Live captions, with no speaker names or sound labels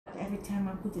every time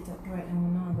I put it up right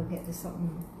now, I'm going to get this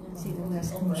something. See the way I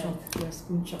scrunch up. Yeah,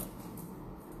 scrunch up.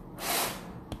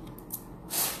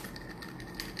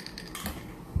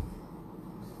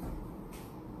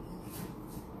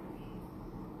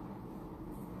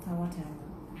 What time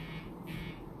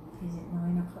now? Is it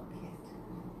 9 o'clock yet?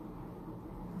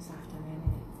 It's afternoon,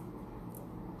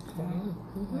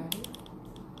 isn't it? Ready?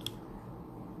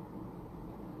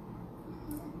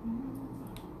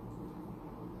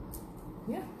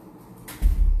 Yeah.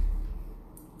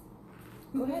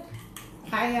 Go ahead.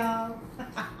 Hi, y'all.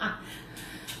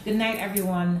 Good night,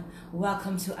 everyone.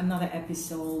 Welcome to another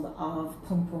episode of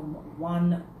Pum Pum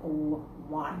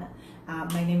 101.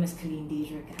 My name is Caleen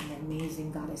Dierdrick, and the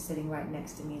amazing goddess sitting right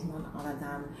next to me is none other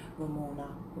than Ramona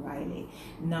Riley.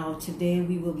 Now, today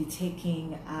we will be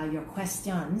taking your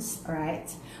questions, all right,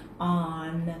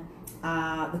 on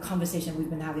the conversation we've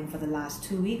been having for the last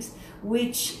 2 weeks,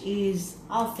 which is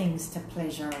all things to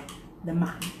pleasure the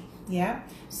man. Yeah,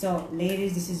 so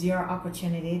ladies, this is your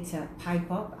opportunity to pipe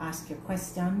up, ask your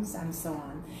questions, and so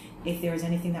on. If there is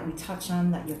anything that we touch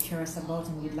on that you're curious about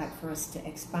and you'd like for us to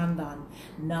expand on,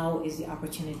 now is the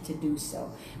opportunity to do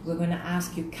so. We're going to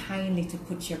ask you kindly to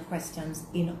put your questions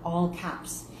in all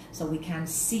caps so we can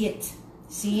see it.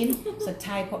 Seen? So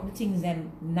type up the things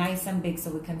then nice and big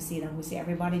so we can see them. We see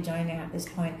everybody joining at this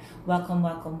point. Welcome,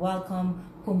 welcome, welcome.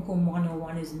 Pum Pum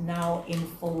 101 is now in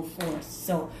full force.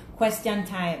 So question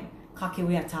time. Cocky,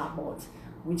 we are talking about.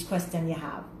 Which question you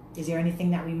have? Is there anything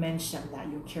that we mentioned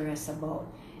that you're curious about?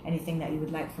 Anything that you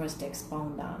would like for us to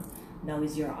expound on? Now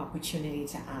is your opportunity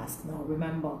to ask. Now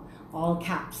remember, all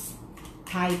caps.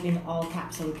 Type in all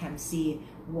caps so we can see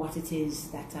what it is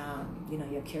that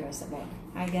you're curious about.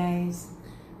 Hi guys.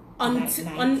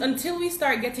 Until we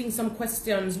start getting some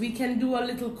questions, we can do a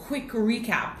little quick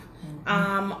recap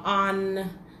on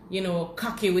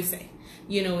cocky we say.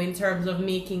 In terms of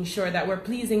making sure that we're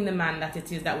pleasing the man that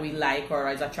it is that we like or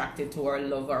is attracted to or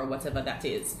love or whatever that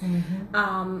is.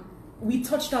 We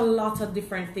touched a lot of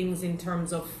different things in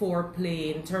terms of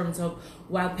foreplay, in terms of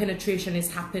while penetration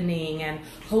is happening and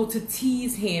how to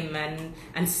tease him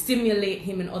and stimulate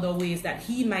him in other ways that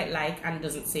he might like and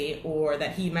doesn't say, or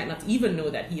that he might not even know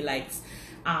that he likes.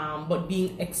 But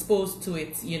being exposed to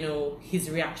it, his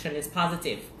reaction is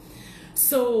positive.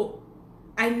 So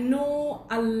I know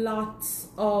a lot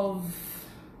of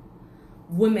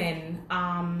women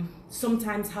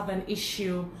sometimes have an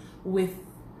issue with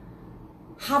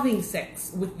having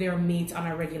sex with their mate on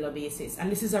a regular basis,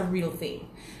 and this is a real thing,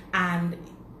 and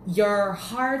your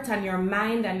heart and your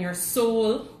mind and your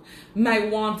soul might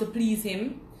want to please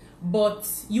him, but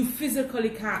you physically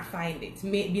can't find it.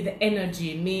 Maybe the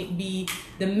energy, maybe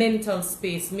the mental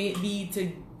space, maybe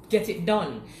to get it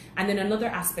done. And then another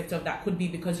aspect of that could be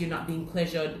because you're not being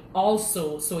pleasured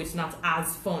also, so it's not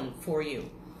as fun for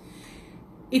you.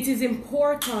 It is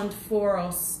important for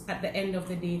us at the end of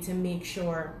the day to make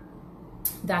sure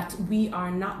that we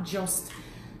are not just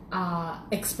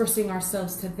expressing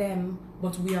ourselves to them,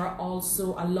 but we are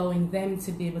also allowing them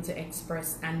to be able to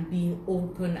express and being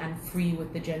open and free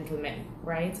with the gentleman,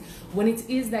 right? When it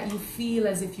is that you feel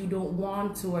as if you don't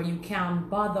want to or you can't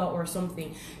bother or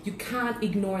something, you can't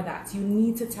ignore that. You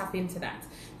need to tap into that.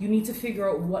 You need to figure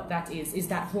out what that is. Is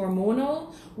that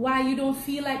hormonal? Why you don't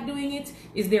feel like doing it?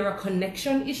 Is there a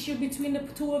connection issue between the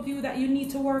two of you that you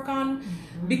need to work on?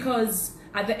 Because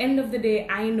at the end of the day,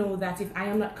 I know that if I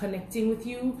am not connecting with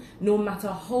you, no matter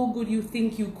how good you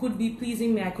think you could be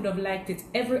pleasing me, I could have liked it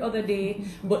every other day,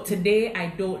 but today I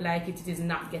don't like it. It is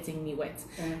not getting me wet.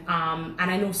 And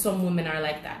I know some women are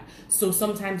like that. So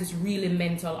sometimes it's really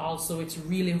mental also. It's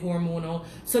really hormonal.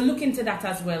 So look into that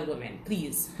as well, women.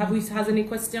 Please. Has any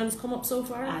questions come up so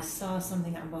far? I saw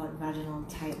something about vaginal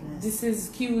tightness. This is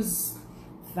Q's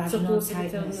vaginal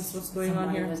tightness. Telling us what's going on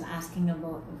here. Was asking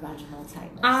about vaginal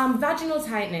tightness. Vaginal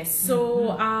tightness.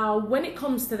 So when it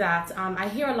comes to that, I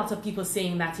hear a lot of people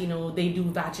saying that they do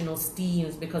vaginal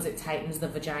steams because it tightens the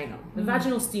vagina. The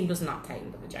vaginal steam does not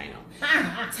tighten the vagina.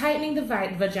 Tightening the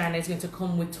vagina is going to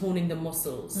come with toning the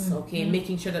muscles. Okay,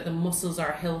 making sure that the muscles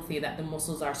are healthy, that the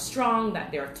muscles are strong, that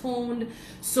they're toned,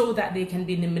 so that they can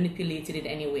be manipulated in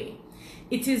any way.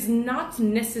 It is not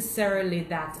necessarily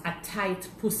that a tight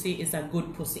pussy is a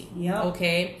good pussy. Yeah.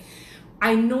 Okay.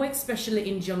 I know, especially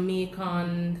in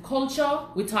Jamaican culture,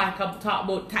 we talk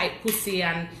about tight pussy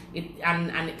and it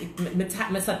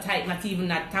so tight not even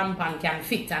that tampon can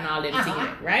fit and all them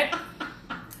things, right?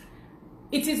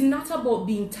 It is not about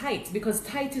being tight, because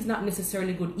tight is not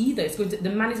necessarily good either. The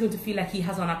man is going to feel like he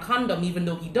has on a condom even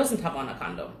though he doesn't have on a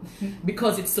condom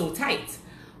because it's so tight.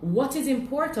 What is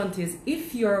important is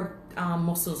if your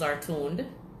muscles are toned,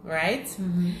 right?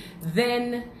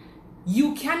 Then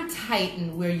you can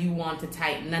tighten where you want to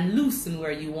tighten and loosen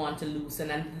where you want to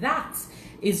loosen, and that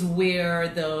is where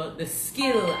the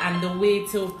skill and the way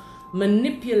to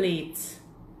manipulate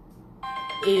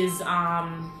is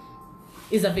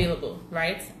available,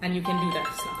 right? And you can do that.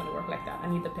 It's not going to work like that. I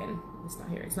need the pen. It's not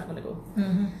here. It's not going to go.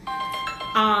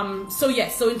 So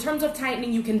yes, so in terms of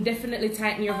tightening, you can definitely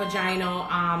tighten your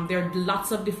vagina. There are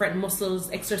lots of different muscles,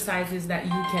 exercises that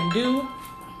you can do.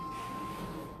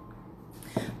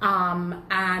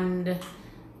 And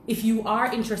if you are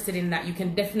interested in that, you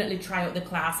can definitely try out the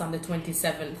class on the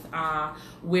 27th,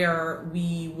 where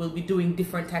we will be doing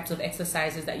different types of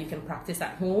exercises that you can practice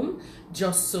at home,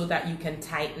 just so that you can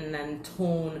tighten and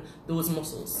tone those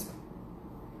muscles.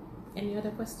 Any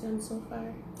other questions so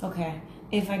far? Okay.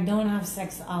 If I don't have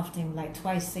sex often, like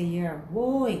twice a year,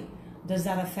 boy, does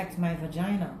that affect my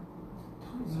vagina?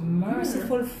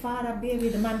 Merciful Father, baby,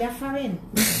 the man they're foreign.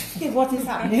 What is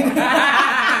happening?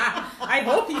 I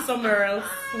hope he's somewhere else.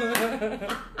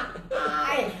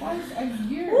 Twice a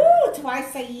year. Ooh,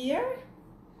 twice a year?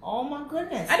 Oh my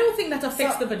goodness. I don't think that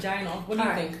affects the vagina. What do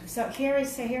you think? So here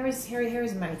is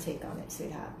my take on it,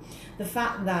 sweetheart. The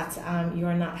fact that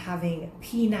you're not having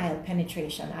penile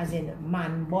penetration, as in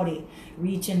man body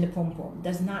reaching the pum pum,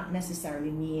 does not necessarily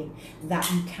mean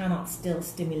that you cannot still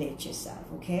stimulate yourself.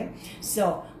 Okay.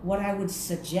 So what I would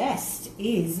suggest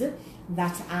is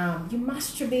that you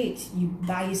masturbate, you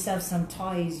buy yourself some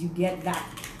toys, you get that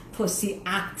pussy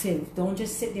active. Don't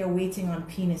just sit there waiting on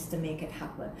penis to make it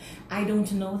happen. I don't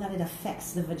know that it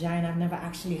affects the vagina. I've never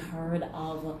actually heard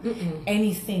of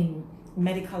anything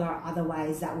medical or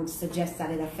otherwise that would suggest that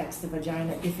it affects the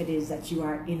vagina if it is that you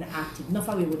are inactive. No,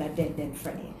 we would have dead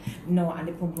friendly. No, and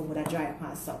the pum pum would have dry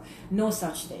up. So no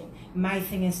such thing. My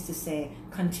thing is to say,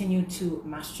 continue to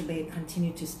masturbate,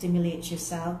 continue to stimulate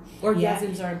yourself.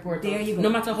 Orgasms are important. There you go. No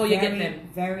matter how you get them.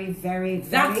 Very, very,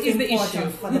 that very is the important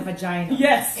issue for the vagina.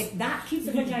 Yes. That keeps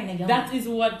the vagina young. That is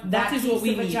what keeps we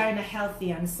the need. Vagina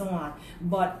healthy and so on.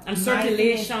 But and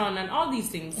circulation and all these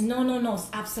things. No,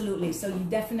 absolutely. So you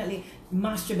definitely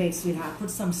masturbate, sweetheart. Put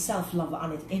some self-love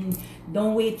on it. And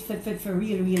don't wait for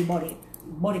real body.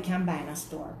 Body can buy in a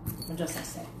store. Just as I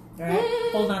said.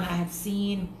 Alright? Hold on, I have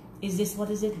seen. What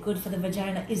is it? Good for the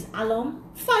vagina? Is alum?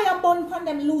 Fire burn on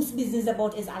them loose business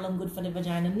about is alum good for the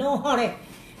vagina? No, honey.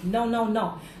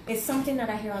 No. It's something that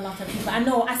I hear a lot of people. I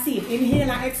know, I see it. Inhale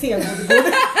and exhale would be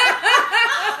good.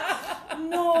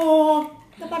 No.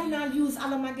 Nobody now use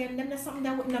alum again. Them that's something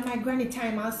that wouldn't have my granny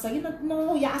time also. You don't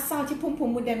know, you assault your pum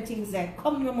pum with them things there.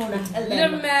 Come Ramona, tell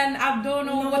them. No man, I don't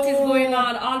know what is going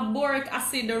on. All boric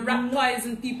acid, the rat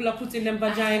poison people are putting in them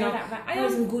vagina. Rat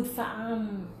poison good for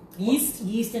yeast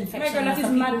infection. My girl, that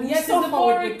is madness. Yes,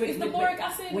 it's the boric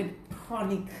acid. With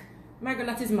chronic. My girl,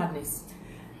 that is madness.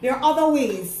 There are other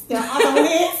ways.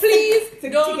 Please to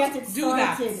get it do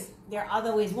that. There are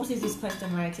other ways. What is this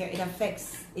question right here? It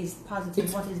affects, is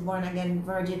positive. What is born again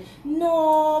virgin?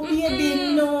 No,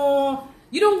 baby, no.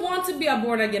 You don't want to be a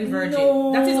born again virgin.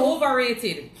 No. That is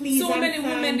overrated. Please, so many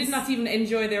women did not even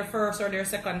enjoy their first or their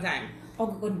second time. Oh,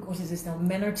 good. What is this now?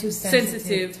 Men are too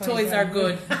sensitive. Toys are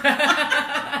good.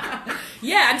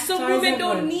 Yeah, and some women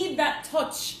don't need that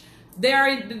touch. They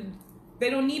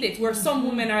don't need it. Where some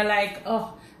women are like,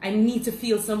 oh, I need to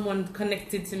feel someone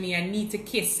connected to me. I need to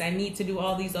kiss. I need to do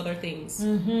all these other things.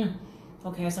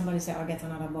 Okay, somebody said, I'll get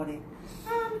another body.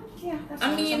 Yeah.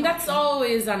 That's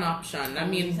always an option.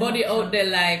 Body out there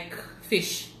like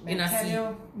fish in a sea.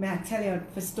 May I tell you,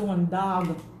 for stone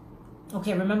dog.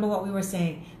 Okay, remember what we were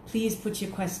saying. Please put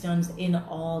your questions in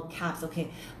all caps.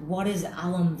 Okay, what is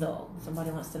alum though?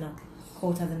 Somebody wants to know.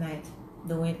 Quote of the night.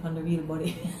 Don't wait on the real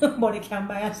body. Body can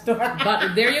buy a store.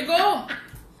 But there you go.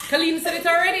 Caleen said it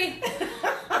already.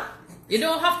 You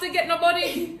don't have to get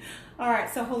nobody. All right,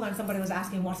 so hold on. Somebody was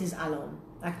asking, what is alum?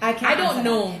 I don't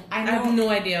know. I have no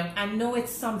idea. I know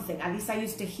it's something. At least I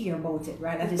used to hear about it,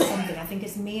 right? That is something. I think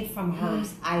it's made from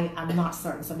herbs. I am not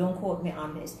certain, so don't quote me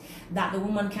on this. That the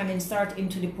woman can insert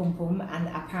into the pum pum, and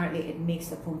apparently it makes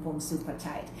the pum pum super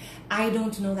tight. I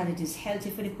don't know that it is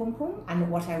healthy for the pum pum, and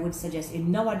what I would suggest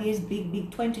in nowadays, big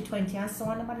 2020 and so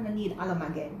on, nobody need alum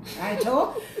again, right?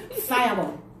 Oh,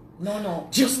 fireball. No.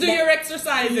 Just do your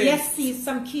exercises. Yes, please.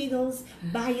 Some Kegels.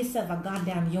 Buy yourself a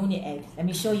goddamn yoni egg. Let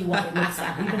me show you what it looks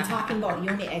like. We've been talking about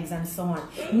yoni eggs and so on.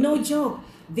 No joke.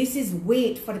 This is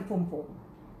weight for the pum pum.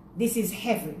 This is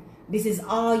heaven. This is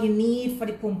all you need for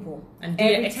the pum pum. And do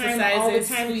every time, all the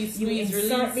time, you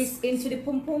insert this into the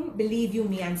pum pum. Believe you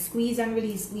me, and squeeze and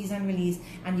release,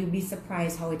 and you'll be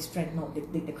surprised how it strengthens out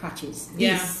the crotches.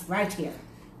 Yeah. This right here.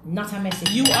 Not a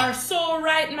message. You are so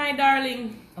right, my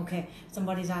darling. Okay,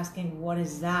 somebody's asking, what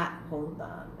is that? Hold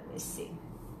on, let me see.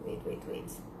 Wait.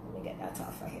 Let me get that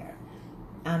off of here.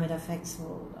 It affects,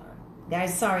 hold on.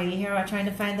 Guys, sorry, here we're trying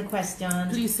to find the question.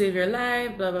 Please save your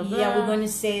life, blah, blah, blah. Yeah, we're going to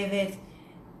save it.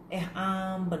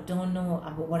 But don't know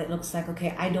about what it looks like.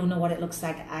 Okay, I don't know what it looks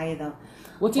like either.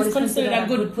 What is considered a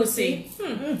good pussy?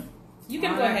 You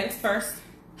can go right. ahead first.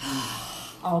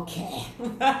 Okay.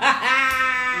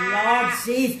 Lord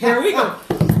Jesus. Here we go.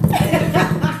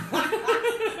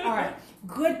 All right.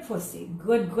 Good pussy,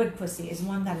 good pussy is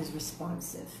one that is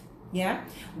responsive. Yeah?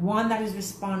 One that is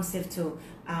responsive to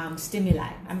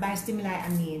stimuli. And by stimuli, I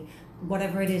mean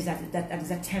whatever it is that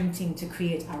is attempting to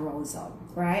create arousal,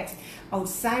 right?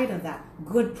 Outside of that,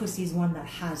 good pussy is one that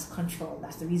has control.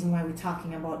 That's the reason why we're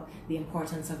talking about the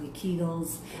importance of your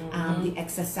Kegels, the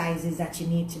exercises that you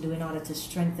need to do in order to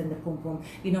strengthen the pum pum.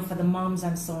 You know, for the moms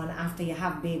and so on, after you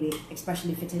have baby,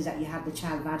 especially if it is that you have the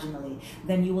child vaginally,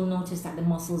 then you will notice that the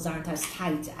muscles aren't as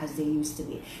tight as they used to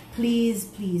be. Please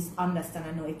understand,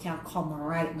 I know it can come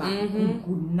right back,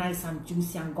 good, nice and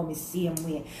juicy and gummy same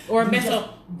way. Or metal.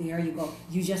 There you go.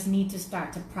 You just need to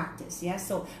start to practice. Yeah.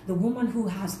 So the woman who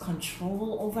has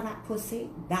control over that pussy,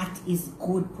 that is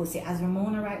good pussy. As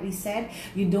Ramona rightly said,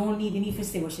 you don't need any to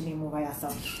say what she name over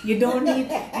yourself. The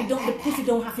pussy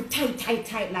don't have to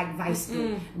tight like vice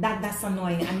do. That's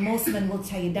annoying. And most men will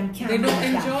tell you them can't. They don't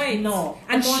enjoy it. No.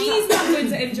 And she's not going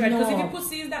to enjoy it because if your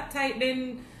pussy is that tight,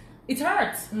 then it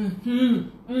hurts.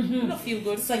 You don't feel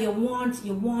good. So you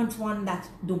want one that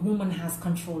the woman has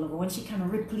control over. When she can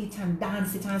ripple it and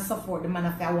dance it and support the man,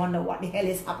 if I wonder what the hell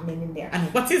is happening in there.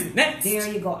 And what is next? There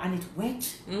you go. And it's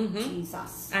wet.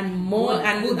 Jesus. And more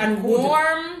and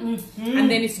warm.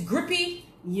 And then it's grippy.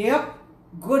 Yep.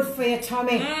 Good for your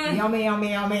tummy.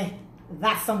 Yummy.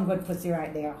 That's some good pussy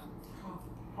right there.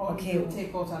 How do you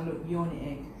take out a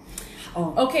yoni egg?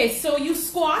 Oh. Okay, so you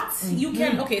squat, you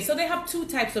can, so they have two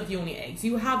types of yoni eggs.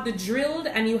 You have the drilled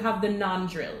and you have the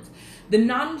non-drilled. The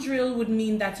non-drilled would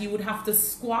mean that you would have to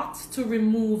squat to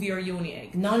remove your yoni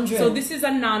egg. Non-drilled. So this is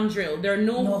a non-drilled. There are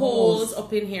no holes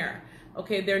up in here.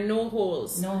 Okay, there are no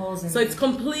holes. No holes in So it's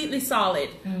completely solid.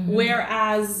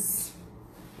 Whereas...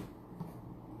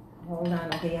 Hold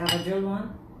on, okay, you have a drilled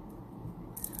one?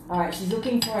 Alright, she's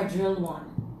looking for a drilled one.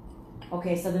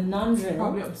 Okay, so the non-drilled,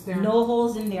 no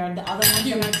holes in there. The other ones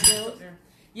that are drilled.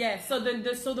 Yeah, so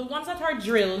the ones that are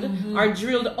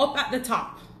drilled up at the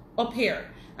top, up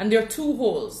here, and there are two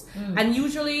holes. And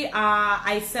usually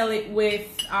I sell it with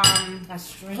a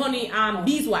string? honey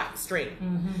beeswax string.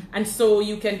 And so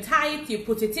you can tie it, you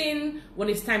put it in. When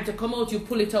it's time to come out, you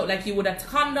pull it out like you would a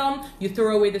condom. You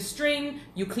throw away the string,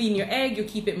 you clean your egg, you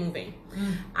keep it moving.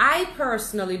 I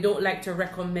personally don't like to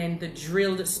recommend the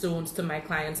drilled stones to my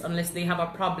clients unless they have a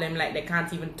problem like they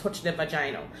can't even touch their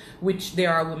vagina, which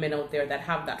there are women out there that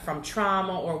have that from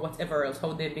trauma or whatever else,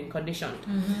 how they've been conditioned.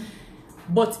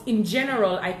 But in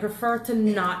general, I prefer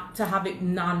to have it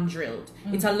non-drilled.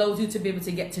 It allows you to be able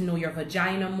to get to know your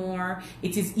vagina more.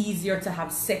 It is easier to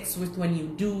have sex with when you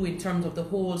do, in terms of the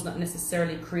holes not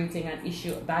necessarily creating an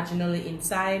issue vaginally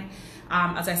inside.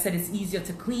 As I said, it's easier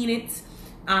to clean it.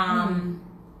 And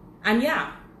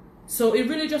yeah, so it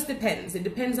really just depends. It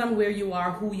depends on where you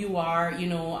are, who you are, you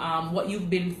know, what you've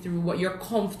been through, what you're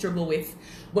comfortable with.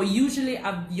 But usually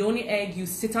a yoni egg, you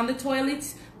sit on the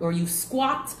toilet or you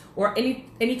squat or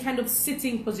any kind of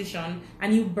sitting position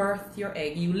and you birth your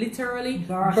egg. You literally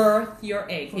birth your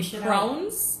egg. It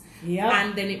crowns.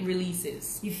 And then it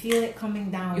releases. You feel it coming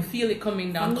down. You feel it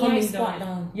coming down. Squat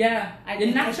down. Yeah.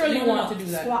 You naturally want to do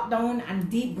that. Squat down and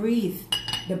deep breathe.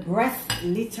 The breath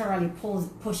literally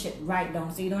push it right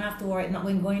down, so you don't have to worry not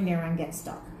going there and get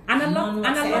stuck. And a lot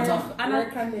of where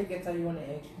can they get a yoni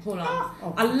egg? Hold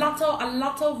on. A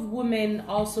lot of women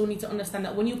also need to understand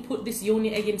that when you put this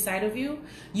yoni egg inside of you,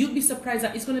 you'd be surprised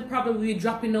that it's going to probably be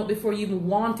dropping out before you even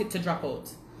want it to drop out.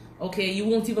 Okay, you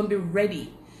won't even be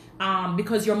ready,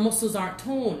 because your muscles aren't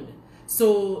toned.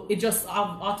 So it just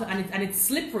and it's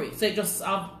slippery, so it just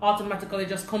automatically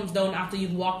just comes down after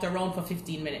you've walked around for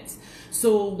 15 minutes.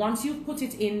 So once you put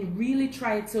it in, really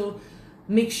try to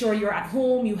make sure you're at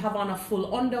home, you have on a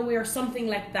full underwear, something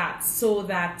like that, so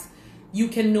that you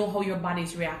can know how your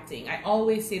body's reacting. I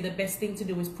always say the best thing to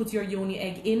do is put your yoni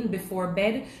egg in before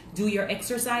bed, do your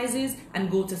exercises, and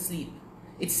go to sleep.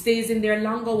 It stays in there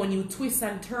longer when you twist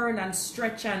and turn and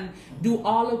stretch and do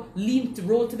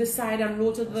roll to the side and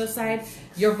roll to the other side.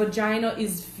 Your vagina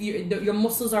your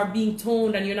muscles are being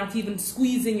toned and you're not even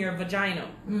squeezing your vagina.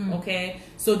 Okay,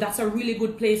 so that's a really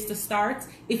good place to start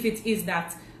if it is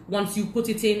that once you put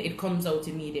it in, it comes out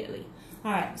immediately.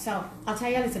 All right, so I'll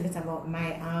tell you a little bit about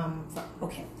my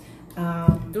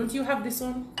don't you have this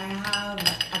one? I have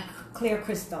a clear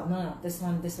crystal. No, this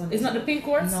one. It's not the pink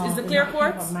quartz. No, it's the it's clear not pink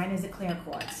quartz. Mine is the clear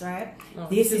quartz, right? No,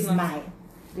 this is not. mine.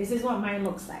 This is what mine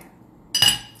looks like.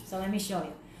 So let me show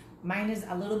you. Mine is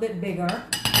a little bit bigger,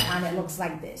 and it looks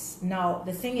like this. Now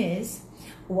the thing is,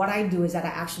 what I do is that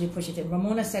I actually push it in.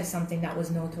 Ramona said something that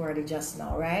was noteworthy just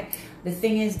now, right? The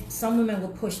thing is, some women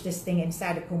will push this thing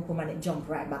inside the pum pum and it jump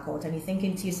right back out, and you're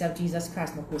thinking to yourself, Jesus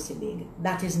Christ, my pussy big.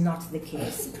 That is not the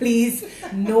case. Please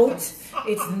note,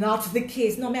 it's not the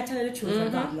case. No, may I tell you the truth,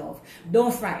 mm-hmm. God love.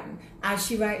 Don't frighten. As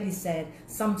she rightly said,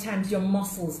 sometimes your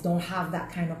muscles don't have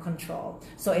that kind of control,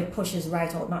 so it pushes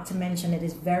right out. Not to mention, it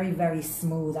is very, very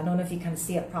smooth. I don't know if you can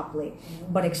see it properly,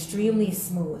 but extremely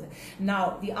smooth.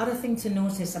 Now, the other thing to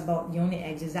notice about yoni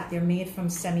eggs is that they're made from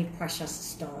semi-precious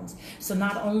stones. So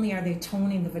not only are they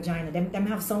toning the vagina, them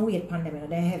have some weight upon them, you know,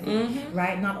 they're heavy, mm-hmm.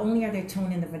 right? Not only are they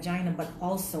toning the vagina, but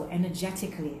also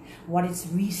energetically, what it's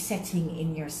resetting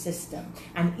in your system.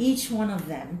 And each one of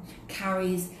them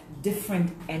carries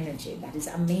different energy that is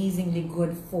amazingly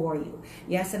good for you.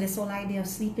 Yes, so this whole idea of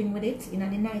sleeping with it in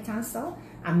the night and so,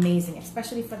 amazing,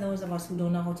 especially for those of us who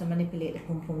don't know how to manipulate the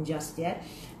pum pum just yet.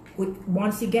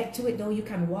 Once you get to it though, you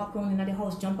can walk around in the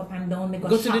house, jump up and down,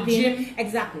 go shopping. To the gym.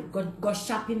 Exactly. Go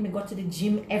shopping, go to the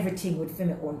gym, everything would film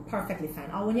it on perfectly fine.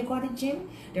 Or when you go to the gym,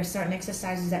 there's certain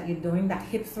exercises that you're doing, that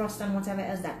hip thrust and whatever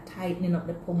else, that tightening up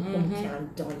the pum pum mm-hmm. can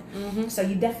done. Mm-hmm. So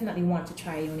you definitely want to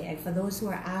try yoni egg. For those who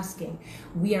are asking,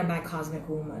 we are by Cosmic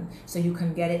Woman. So you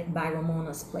can get it by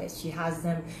Ramona's place. She has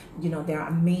them, you know, they're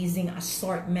amazing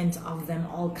assortment of them,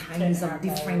 all kinds of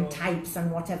different types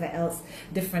and whatever else,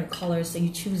 different colors. So you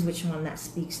choose which one that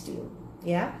speaks to you.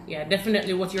 Yeah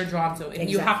definitely what you're drawn to.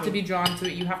 Exactly. You have to be drawn to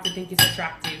it. You have to think it's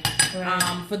attractive.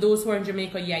 Right. For those who are in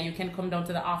Jamaica, you can come down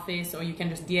to the office, or you can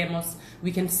just DM us.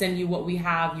 We can send you what we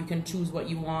have. You can choose what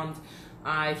you want.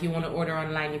 If you want to order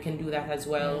online, you can do that as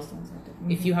well.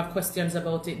 Mm-hmm. If you have questions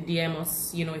about it, DM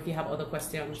us, you know, if you have other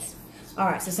questions. All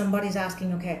right, so somebody's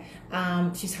asking, okay,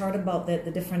 she's heard about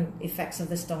the different effects of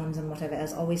the stones and whatever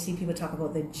else. Always see people talk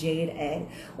about the jade egg.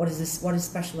 What is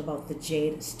special about the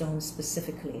jade stone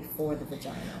specifically for the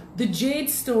vagina? The jade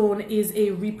stone is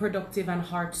a reproductive and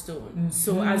heart stone. Mm-hmm.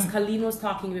 So as Caleen was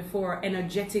talking before,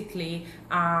 energetically,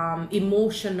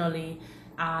 emotionally,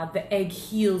 the egg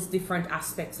heals different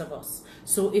aspects of us.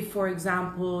 So if, for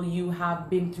example, you have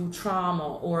been through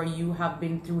trauma, or you have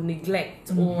been through neglect,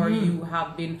 mm-hmm. or you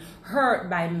have been hurt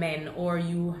by men, or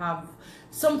you have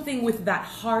something with that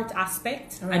heart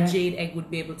aspect, right. A jade egg would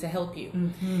be able to help you.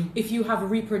 Mm-hmm. If you have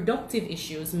reproductive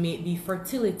issues, may it be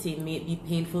fertility, may it be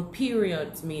painful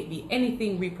periods, may it be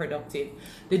anything reproductive,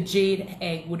 the jade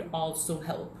egg would also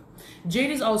help. Jade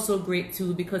is also great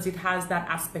too because it has that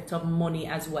aspect of money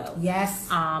as well. Yes.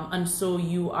 And so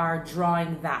you are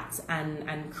drawing that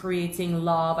and creating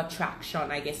law of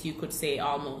attraction, I guess you could say,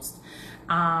 almost.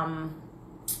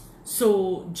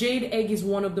 So jade egg is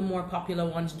one of the more popular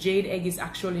ones. Jade egg is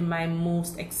actually my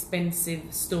most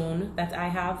expensive stone that I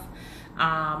have.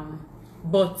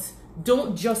 But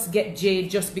don't just get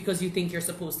jade just because you think you're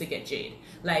supposed to get jade.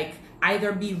 Like,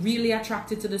 either be really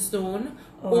attracted to the stone,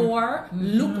 or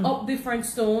look up different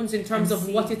stones in terms of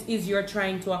what it is you're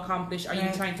trying to accomplish. Are you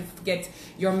trying to get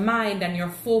your mind and your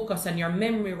focus and your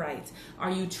memory right? Are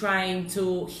you trying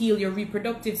to heal your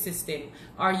reproductive system?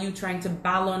 Are you trying to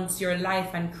balance your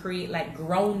life and create like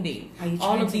grounding? Are you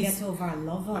trying to get over a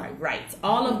lover? Right.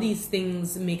 All of these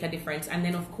things make a difference. And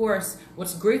then of course,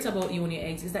 what's great about yoni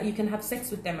eggs is that you can have sex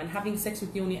with them, and having sex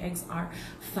with yoni eggs are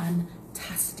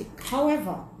fantastic.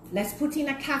 However, let's put in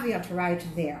a caveat right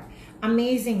there.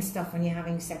 Amazing stuff when you're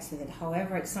having sex with it.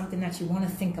 However, it's something that you want to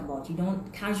think about. You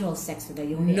don't casual sex with a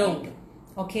yoni egg.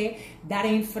 Okay? That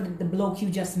ain't for the bloke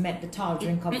you just met, the tall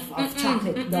drink of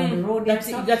chocolate down the road.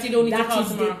 That you don't need to call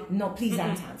tomorrow. No, please,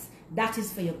 Antons. That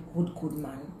is for your good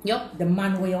man. Yep. The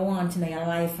man where you want in your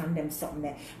life and them something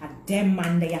there. And them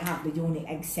man that you have the yoni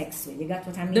egg sex with. You got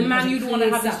what I mean? The man you'd want to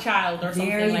have his child or something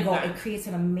like that. There you go. It creates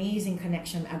an amazing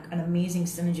connection, an amazing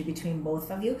synergy between both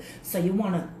of you. So you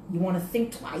wanna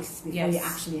think twice before you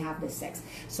actually have this sex.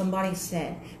 Somebody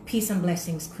said, peace and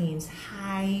blessings, queens.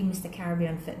 Hi, Mr.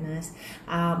 Caribbean Fitness.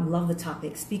 Love the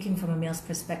topic. Speaking from a male's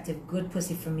perspective, good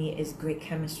pussy for me is great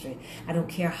chemistry. I don't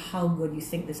care how good you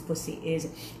think this pussy is.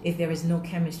 If there is no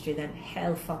chemistry, then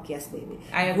hell fuck yes, baby.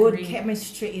 I agree. Good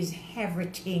chemistry is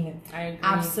everything. I agree.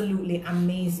 Absolutely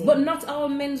amazing. But not all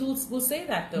men will say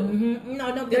that though. Mm-hmm.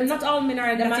 No, they're not all men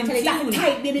are that in tune.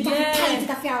 Tight, baby, tight.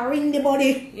 If you ring the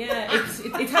body. Yeah,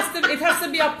 it has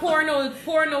to be a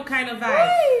porno kind of vibe.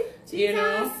 Right. You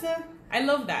know, I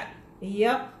love that.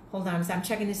 Yep. Hold on, so I'm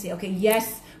checking to see. Okay,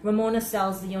 yes, Ramona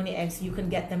sells the yoni eggs. You can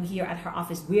get them here at her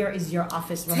office. Where is your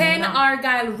office, Ramona? 10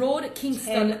 Argyle Road,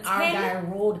 Kingston. 10 Argyle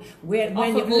Road. When you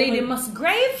open, Lady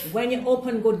Musgrave. When you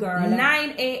open, good girl.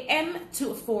 9 a.m.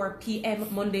 to 4 p.m.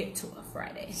 Monday to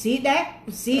Friday. See that?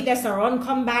 See, that's a run.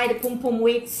 Come by the pum pum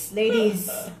weights, ladies.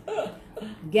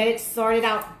 Get it sorted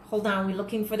out. Hold on, we're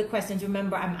looking for the questions.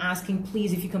 Remember, I'm asking,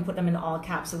 please, if you can put them in all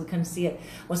caps so we can see it.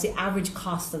 What's the average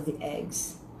cost of the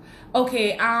eggs?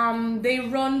 Okay, they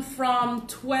run from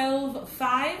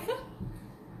 $12.5,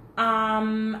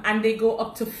 and they go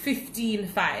up to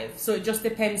 $15.5. So it just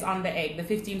depends on the egg. The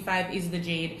 $15.5 is the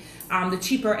jade. The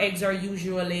cheaper eggs are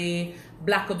usually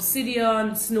black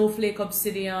obsidian, snowflake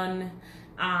obsidian,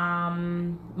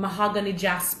 mahogany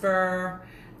jasper,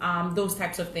 those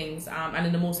types of things. And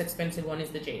then the most expensive one is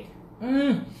the jade.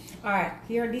 All right,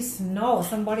 hear this now.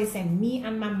 Somebody saying, me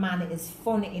and my man is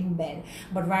funny in bed,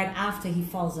 but right after he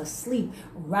falls asleep,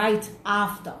 right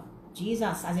after.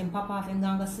 Jesus, as in pop off and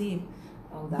gonna sleep.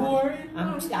 Oh God.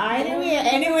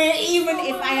 Anyway, even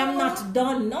if I am not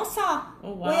done. No, sir.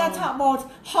 Oh, wow. We are talking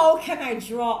about how can I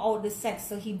draw out the sex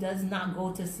so he does not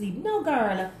go to sleep. No,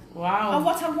 girl. Wow. And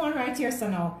what I want right here, so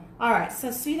now. All right, so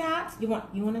sweetheart, you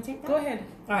want to take that? Go ahead.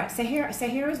 All right, so here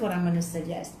is what I'm going to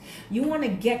suggest. You want to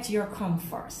get your cum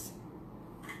first.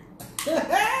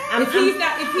 If he's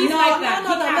like that,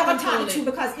 I'm not talking to you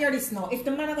because hear this now. If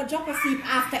the man gonna drop asleep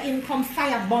after income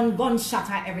fire, gunshot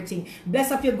and everything,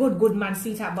 bless up your good man,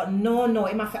 sweetheart. But no,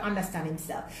 he must understand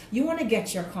himself. You want to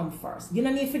get your cum first. You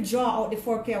don't need to draw out the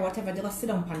foreplay or whatever. Just sit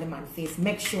down on the man's face.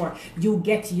 Make sure you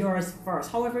get yours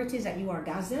first. However it is that you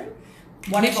orgasm,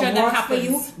 whatever works for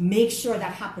you, make sure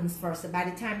that happens first. So by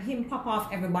the time him pop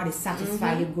off, everybody's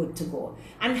satisfied, you're good to go.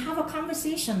 And have a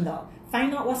conversation though.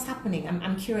 Find out what's happening.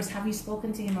 I'm curious, have you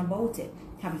spoken to him about it?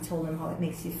 Have you told him how it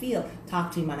makes you feel?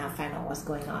 Talk to him and I'll find out what's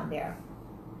going on there.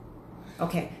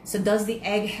 Okay, so does the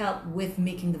egg help with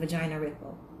making the vagina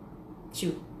ripple?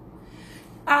 Shoot.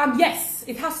 Yes,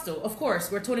 it has to. Of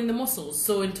course, we're toning the muscles.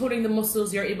 So in toning the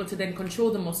muscles, you're able to then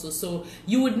control the muscles. So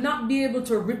you would not be able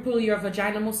to ripple your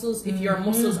vagina muscles if your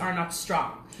muscles are not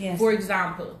strong. Yes. For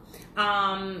example,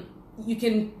 you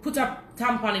can put a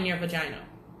tampon in your vagina.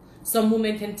 Some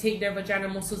women can take their vagina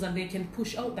muscles and they can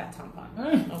push out that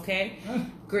tampon. Okay?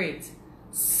 Great.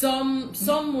 Some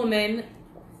women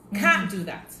can't do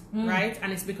that, right?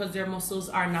 And it's because their muscles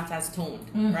are not as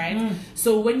toned, right?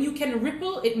 So when you can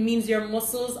ripple, it means your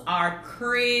muscles are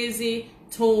crazy,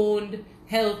 toned,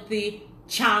 healthy,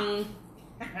 chang,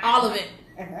 all of it.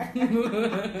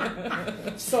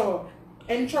 So,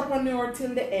 entrepreneur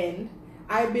till the end.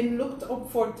 I've been locked up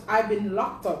for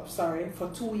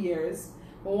 2 years.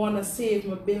 I want to save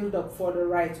my build up for the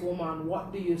right woman.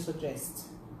 What do you suggest?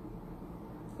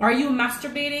 Are you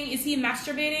masturbating? Is he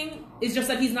masturbating? It's just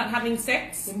that he's not having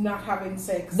sex? He's not having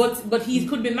sex. But he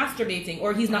could be masturbating,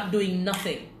 or he's not doing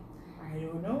nothing. I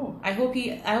don't know. I hope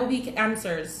he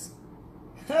answers.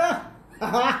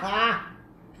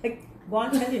 Go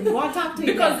on, tell him. Go on, talk to him.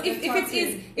 Because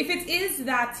if it is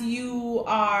that you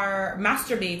are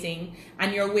masturbating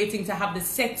and you're waiting to have the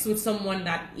sex with someone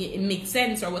that it makes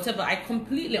sense or whatever, I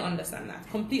completely understand that.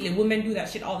 Completely. Women do that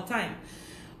shit all the time.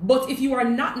 But if you are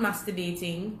not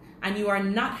masturbating and you are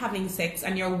not having sex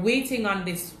and you're waiting on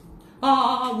this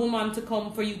woman to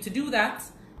come for you to do that,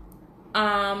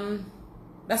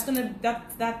 that's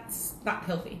not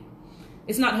healthy.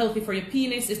 It's not healthy for your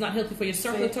penis. It's not healthy for your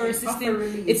circulatory system.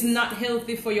 It's not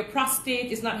healthy for your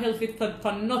prostate. It's not healthy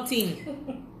for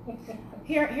nothing.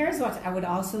 Here's what I would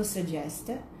also suggest.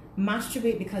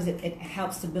 Masturbate because it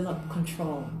helps to build up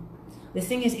control. The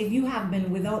thing is, if you have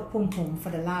been without pum pum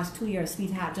for the last 2 years,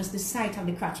 sweetheart, just the sight of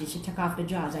the crotches, you take off the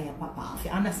drawers and you pop off.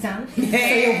 You understand? So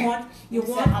you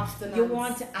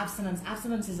want abstinence.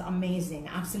 Abstinence is amazing,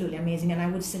 absolutely amazing. And I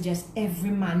would suggest every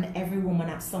man, every woman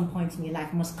at some point in your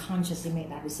life must consciously make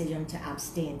that decision to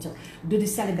abstain, to do the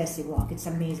celibacy walk. It's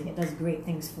amazing. It does great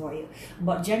things for you.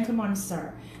 But gentlemen,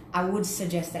 sir, I would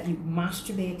suggest that you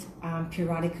masturbate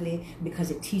periodically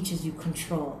because it teaches you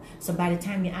control. So by the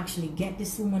time you actually get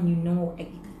this woman, you know,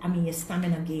 I mean, your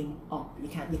stamina game up. You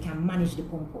can manage the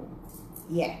pum pum.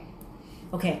 Yeah.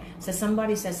 Okay. So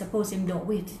somebody says, suppose him don't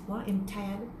wait. What? Him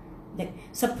tired? Like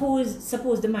suppose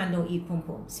the man don't eat pum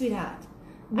pum, sweetheart.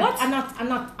 What? I'm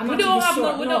not. We don't have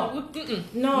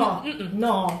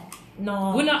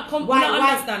No. We not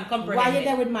understand, comprehend. Why you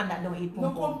there with man that don't eat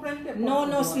pum pum?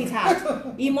 No, sweetheart.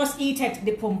 He must eat it,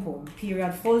 the pum pum.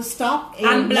 Period. Full stop.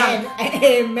 And blank.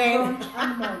 Amen. Crunch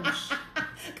and munch.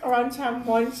 Crunch and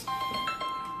munch.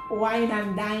 Wine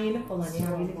and dine. Hold on, you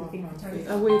have a little thing on turn.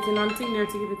 I'm waiting on thing there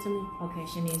to give it to me. Okay,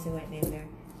 she needs the white name there.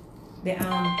 The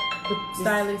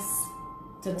stylist.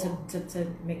 to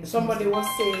make the Somebody point. was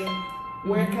saying,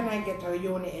 where can I get a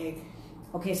yoni egg?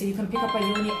 Okay, so you can pick up a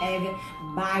yoni egg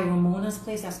by Ramona's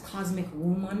place. That's Cosmic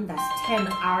Woman. That's 10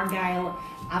 Argyle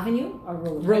Avenue or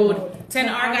Road? 10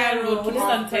 Argyle Road,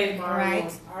 Kingston 10.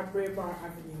 Right. Braemar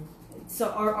Avenue.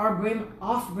 So or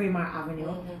off Braemar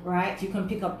Avenue, right? You can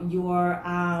pick up your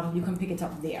you can pick it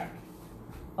up there.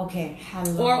 Okay,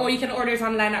 hello. Or you can order it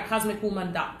online at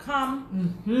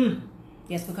cosmicwoman.com.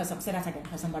 Yes, because say that again,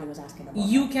 because somebody was asking about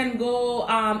You can go,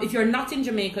 if you're not in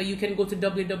Jamaica, you can go to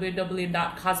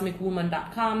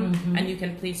www.cosmicwoman.com and you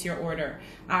can place your order.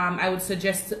 I would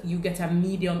suggest you get a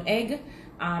medium egg.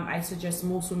 I suggest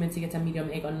most women to get a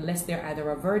medium egg unless they're either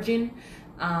a virgin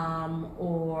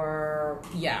or,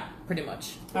 yeah, pretty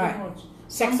much. All right.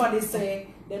 Somebody say,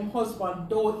 them husband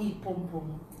don't eat pum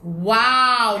pum.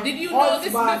 Wow, did you know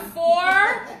this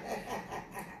before?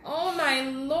 Oh my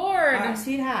Lord.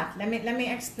 Sweetheart, let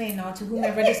me explain now to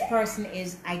whomever this person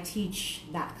is. I teach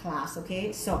that class,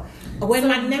 okay? So when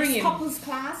my next couples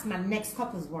class, my next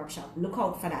couples workshop, look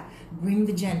out for that. Bring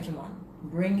the gentleman.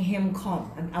 Bring him come.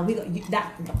 And we let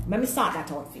me start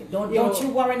that out for you. Don't you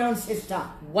worry now, sister.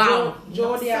 Wow.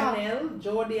 Jody and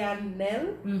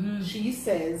Nell, she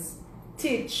says,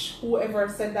 teach whoever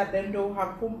said that them don't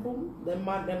have pum pum, the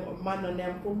man on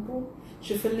them pum pum,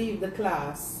 she should leave the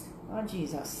class. Oh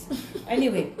Jesus.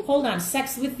 Anyway, hold on.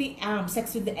 Sex with the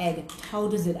egg. How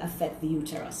does it affect the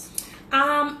uterus?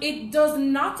 It does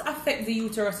not affect the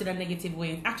uterus in a negative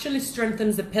way. It actually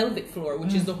strengthens the pelvic floor,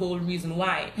 which is the whole reason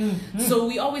why. So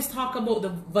we always talk about the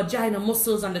vagina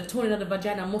muscles and the toning of the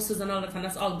vagina muscles and all that, and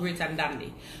that's all great and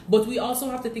dandy. But we also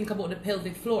have to think about the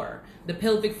pelvic floor. The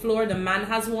pelvic floor, the man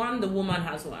has one, the woman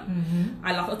has one.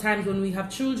 A lot of times when we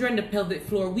have children, the pelvic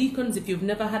floor weakens. If you've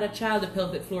never had a child, the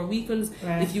pelvic floor weakens.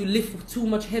 Right. If you lift too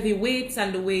much heavy weights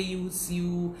and the way you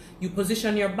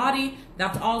position your body,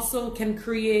 that also can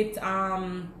create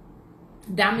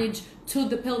damage to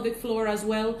the pelvic floor as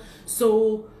well.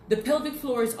 So the pelvic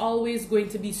floor is always going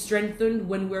to be strengthened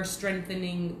when we're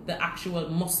strengthening the actual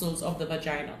muscles of the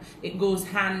vagina. It goes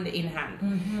hand in hand.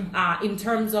 In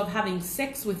terms of having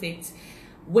sex with it,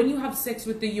 when you have sex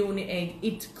with the yoni egg,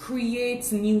 it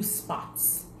creates new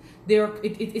spots.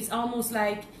 It's almost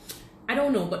like, I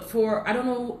don't know, but I don't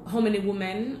know how many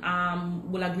women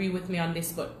will agree with me on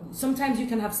this, but sometimes you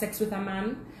can have sex with a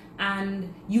man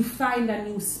and you find a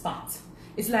new spot.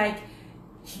 It's like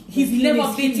he's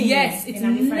never been, it's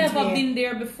never been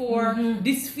there before.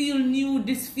 This feel new,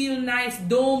 this feel nice.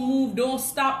 Don't move, don't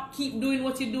stop, keep doing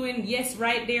what you're doing. Yes,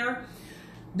 right there.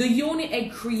 The yoni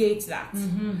egg creates that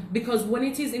because when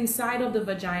it is inside of the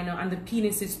vagina and the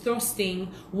penis is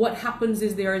thrusting, what happens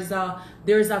is there's a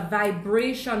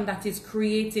vibration that is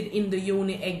created in the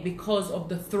yoni egg because of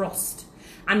the thrust,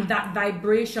 and that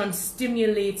vibration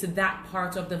stimulates that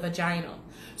part of the vagina.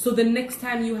 So the next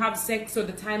time you have sex or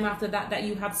the time after that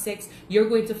you have sex, you're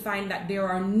going to find that there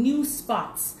are new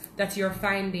spots that you're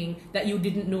finding that you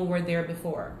didn't know were there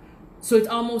before. So it's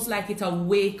almost like it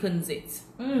awakens it.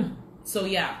 So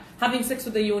yeah, having sex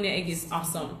with the yoni egg is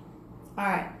awesome. All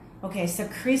right. Okay, so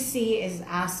Chrissy is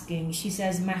asking, she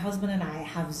says, my husband and I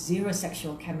have zero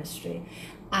sexual chemistry.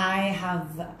 I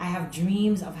have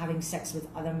dreams of having sex with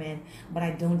other men, but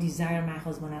I don't desire my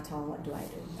husband at all. What do I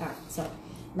do? All right, so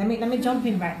let me jump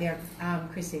in right there,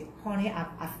 Chrissy. Honey,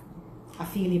 I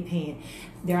feel your pain.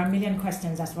 There are a million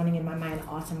questions that's running in my mind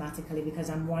automatically because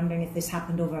I'm wondering if this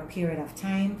happened over a period of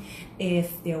time,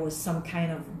 if there was some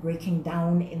kind of breaking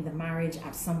down in the marriage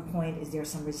at some point, is there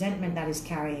some resentment that is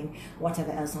carrying,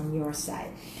 whatever else on your side.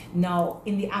 Now,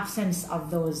 in the absence of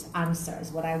those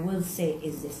answers, what I will say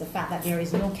is this: the fact that there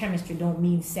is no chemistry don't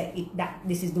mean that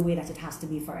this is the way that it has to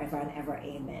be forever and ever,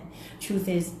 amen. Truth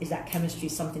is that chemistry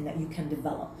is something that you can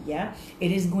develop, yeah?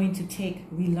 It is going to take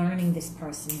relearning this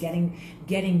person,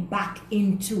 getting back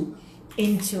into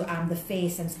the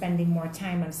face and spending more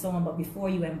time and so on. But before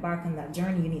you embark on that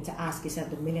journey, you need to ask yourself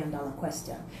the $1 million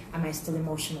question: am I still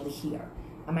emotionally here?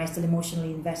 Am I still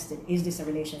emotionally invested? Is this a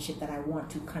relationship that I want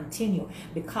to continue?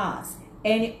 Because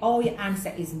all your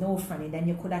answer is no, friend, then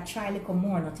you could have tried a little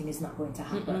more, nothing is not going to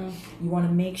happen. You want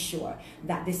to make sure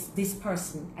that this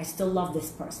person, I still love this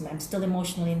person, I'm still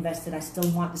emotionally invested, I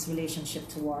still want this relationship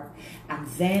to work. And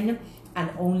then, and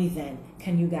only then,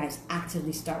 can you guys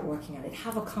actively start working on it.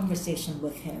 Have a conversation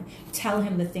with him. Tell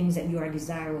him the things that you are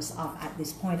desirous of at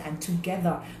this point, and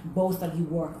together, both of you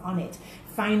work on it.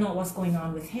 Find out what's going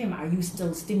on with him. Are you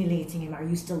still stimulating him? Are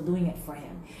you still doing it for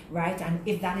him? Right? And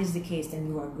if that is the case, then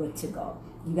you are good to go.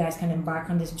 You guys can embark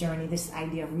on this journey. This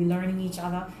idea of relearning each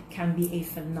other can be a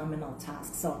phenomenal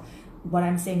task. So what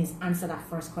I'm saying is answer that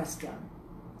first question.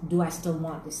 Do I still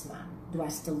want this man? Do I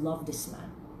still love this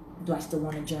man? do I still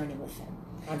want to journey with him?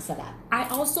 Answer that. I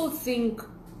also think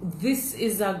this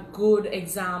is a good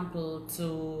example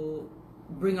to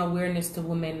bring awareness to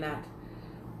women that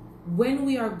when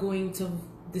we are going to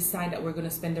decide that we're going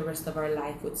to spend the rest of our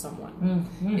life with someone,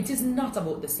 it is not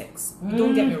about the sex.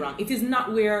 Don't get me wrong. It is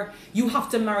not where you have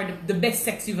to marry the best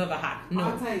sex you've ever had.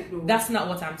 No, that's not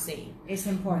what I'm saying. It's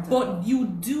important. But you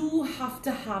do have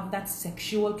to have that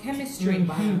sexual chemistry.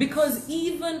 Because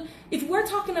even if we're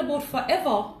talking about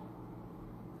forever,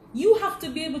 you have to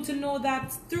be able to know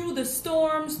that through the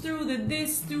storms, through the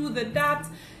this, through the that,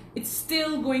 it's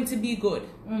still going to be good,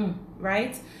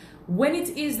 right? When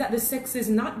it is that the sex is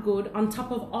not good, on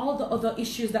top of all the other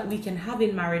issues that we can have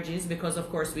in marriages, because of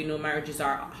course we know marriages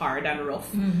are hard and rough,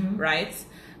 right?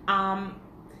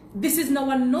 This is now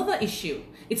another issue.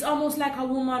 It's almost like a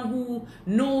woman who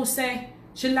knows, say,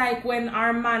 she like when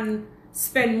our man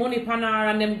spend money on her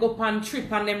and them go on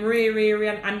trip and them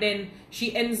and then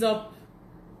she ends up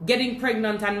getting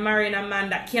pregnant and marrying a man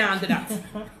that can't do that.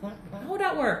 How would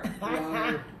that work?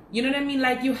 Wow. You know what I mean?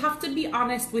 Like, you have to be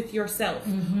honest with yourself.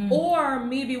 Or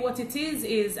maybe what it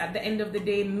is at the end of the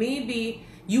day, maybe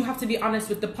you have to be honest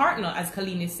with the partner, as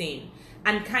Caleen is saying,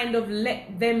 and kind of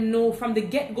let them know from the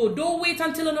get-go. Don't wait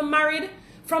until you're married.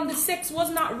 From the sex was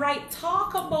not right,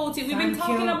 talk about it. We've been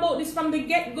talking about this from the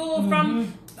get-go,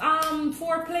 from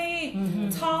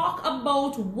foreplay. Talk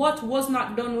about what was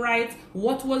not done right,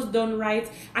 what was done right.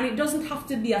 And it doesn't have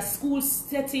to be a school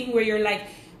setting where you're like,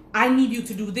 I need you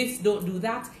to do this, don't do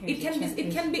that. It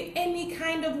can be any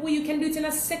kind of way. You can do it in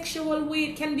a sexual way.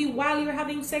 It can be while you're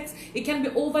having sex. It can be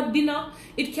over dinner.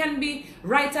 It can be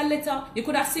write a letter. You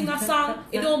could have sing a song.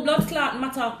 It don't blood clot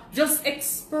matter. Just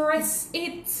express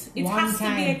it. It has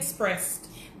to be expressed.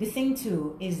 The thing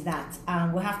too is that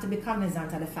we have to be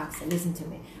cognizant of the facts that, listen to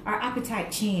me, our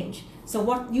appetite change. So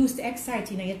what used to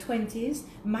excite you in your 20s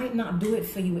might not do it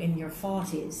for you in your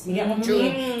 40s. You get what I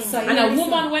mean? So, and a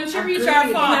woman, when she reaches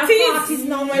her 40s,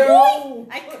 no, my girl,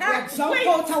 I can't jump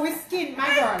out of his skin, my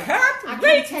girl.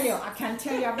 I can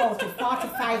tell you about it.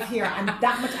 45 here, and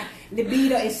that much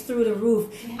libido is through the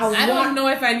roof. I don't know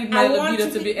if I need my libido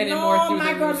to be any more through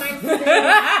the roof.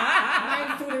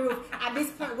 Mine through the roof. At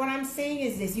this point, what I'm saying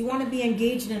is this: you want to be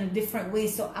engaged in a different way.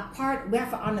 So we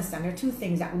have to understand there are two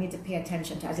things that we need to pay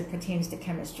attention to as it pertains to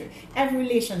chemistry. Every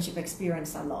relationship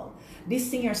experience a lull. This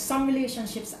thing here, some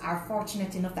relationships are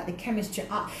fortunate enough that the chemistry,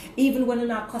 even when they're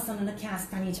not cussing and they can't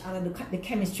stand each other, the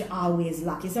chemistry always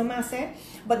lock. You see what I say?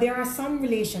 But there are some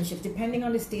relationships, depending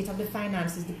on the state of the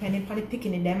finances, depending on the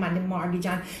picking of them and the mortgage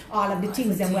and all of the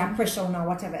things, and we are pressure on or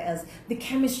whatever else, the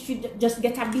chemistry just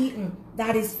get a beaten.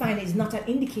 That is fine. It's not an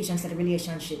indication that the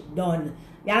relationship done.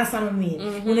 You understand what I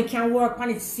mean? When it can work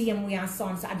on it same way and so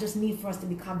on. So I just need for us to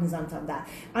be cognizant of that.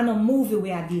 And a movie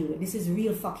where I deal with, this is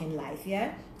real fucking life,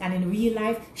 yeah? And in real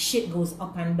life, shit goes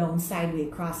up and down,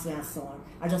 sideways, crossway and so on.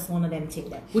 I just want them take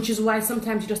that. Which is why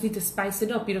sometimes you just need to spice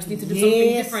it up. You just need to do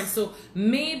something different. So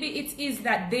maybe it is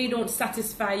that they don't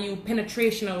satisfy you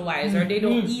penetrational wise, or they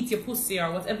don't eat your pussy,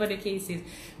 or whatever the case is.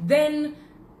 Then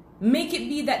make it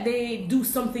be that they do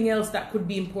something else that could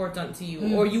be important to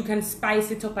you, or you can spice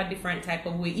it up a different type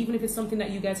of way, even if it's something that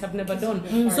you guys have never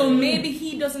done. So maybe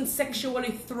he doesn't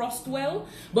sexually thrust well,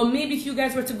 but maybe if you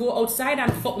guys were to go outside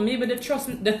and fuck, maybe the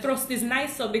thrust is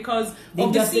nicer because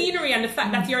of the scenery and the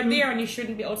fact that you're there, and you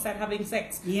shouldn't be outside having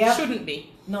sex. Shouldn't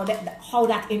be. No, how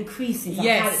that increases,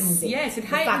 heightens it. Yes, it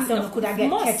heightens. The fact could I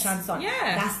get catch and so on.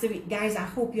 That's the guys. I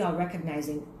hope you are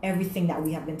recognizing everything that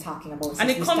we have been talking about. And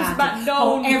it comes back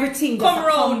down. Everything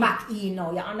come back. You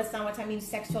know, you understand what I mean?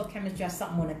 Sexual chemistry is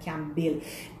something one can build.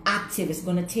 Active. It's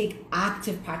going to take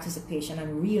active participation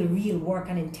and real work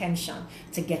and intention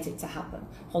to get it to happen.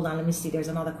 Hold on, let me see. There's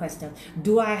another question.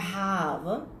 Do I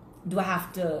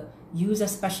have to use a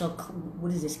special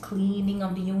cleaning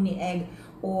of the uni egg?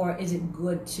 Or is it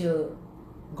good to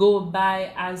go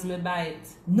by as me buy it?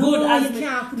 No, you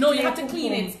can't. No, you have to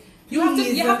clean it. You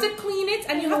have to clean it,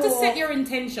 and you have to set your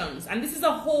intentions. And this is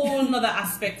a whole nother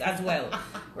aspect as well.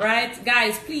 Right?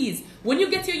 Guys, please, when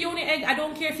you get your yoni egg, I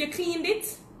don't care if you cleaned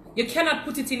it, you cannot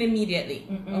put it in immediately.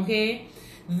 Okay?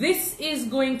 This is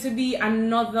going to be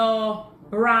another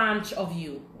branch of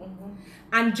you.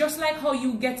 And just like how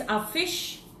you get a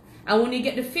fish, and when you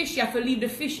get the fish, you have to leave the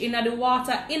fish in the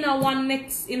water in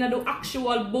the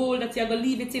actual bowl that you're going to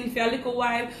leave it in for a little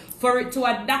while for it to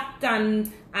adapt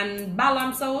and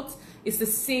balance out. It's the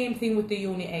same thing with the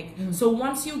yoni egg. So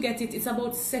once you get it, it's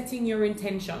about setting your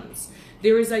intentions.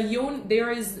 There is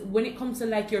when it comes to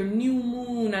like your new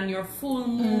moon and your full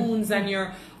moons and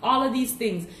your all of these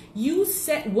things, you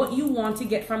set what you want to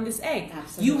get from this egg.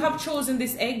 Absolutely. You have chosen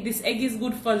this egg. This egg is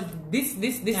good for this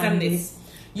and this.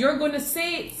 You're going to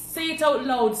say it out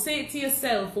loud, say it to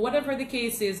yourself, whatever the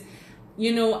case is.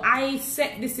 You know, I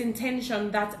set this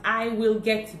intention that I will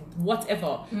get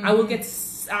whatever. I will get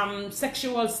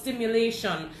sexual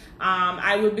stimulation.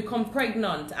 I will become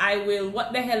pregnant. I will,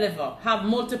 what the hell ever, have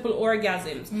multiple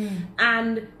orgasms.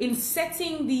 And in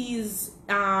setting these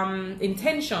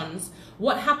intentions,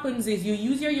 what happens is you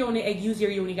use your yoni egg,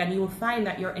 and you will find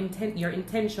that your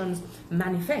intentions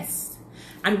manifest.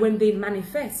 And when they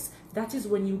manifest, that is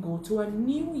when you go to a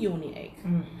new yoni egg.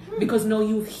 Because now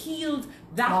you've healed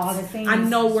that, and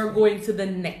now we're going to the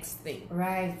next thing.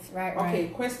 Right. Okay,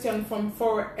 question from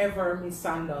Forever Miss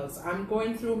Sanders. I'm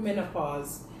going through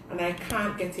menopause and I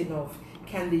can't get enough.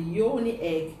 Can the yoni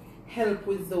egg help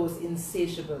with those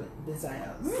insatiable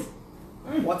desires?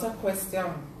 What a question.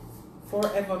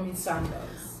 Forever Miss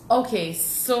Sanders. Okay,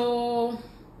 so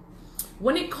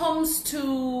when it comes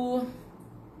to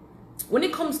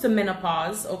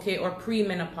menopause, okay, or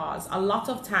premenopause, a lot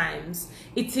of times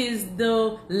it is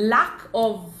the lack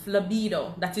of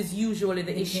libido that is usually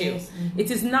the issue. It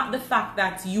is not the fact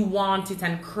that you want it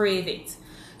and crave it.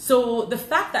 So the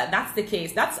fact that that's the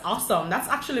case, that's awesome. That's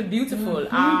actually beautiful.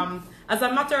 As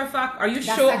a matter of fact, are you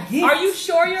sure? Are you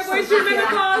sure you're going through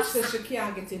menopause? She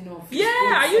can't get enough. Yeah,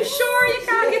 are you sure you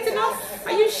can't get enough?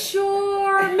 Are you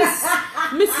sure,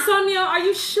 Miss Sonia? Are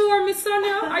you sure, Miss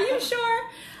Sonia? Are you sure?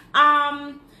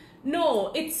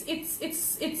 No, it's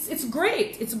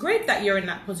great. It's great that you're in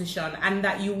that position and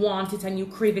that you want it and you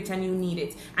crave it and you need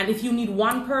it. And if you need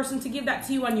one person to give that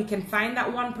to you and you can find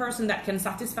that one person that can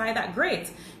satisfy that,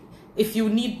 great. If you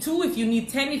need 2, if you need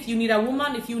 10, if you need a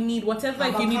woman, if you need whatever,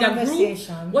 if you need a group,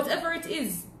 whatever it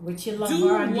is,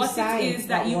 do what it is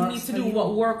that you need to do,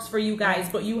 what works for you guys.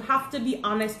 But you have to be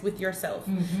honest with yourself.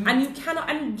 And you cannot,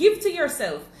 and give to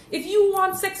yourself. If you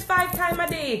want sex 5 times a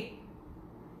day,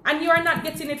 and you are not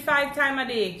getting it 5 times a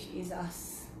day,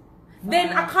 Jesus,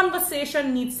 then a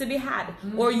conversation needs to be had.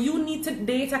 Or you need to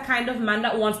date a kind of man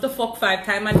that wants to fuck 5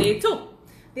 times a day too.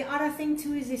 The other thing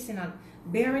too is this,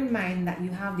 bear in mind that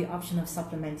you have the option of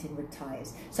supplementing with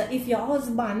toys. So if your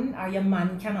husband or your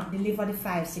man cannot deliver the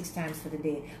 5-6 times for the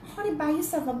day, honey, buy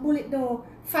yourself a bullet though.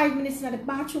 5 minutes in the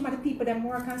bathroom and the people that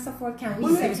work and so forth can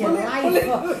reset your life.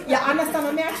 You understand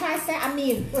what I'm trying to say? I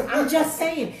mean, I'm just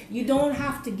saying, you don't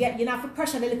have to have to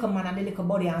pressure the little man and the little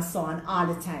body and so on all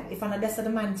the time. If I'm not that's the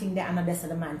man thing there, I'm not that's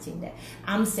the man thing there.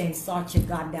 I'm saying sort your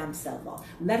goddamn self out.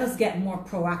 Let us get more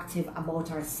proactive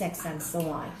about our sex and so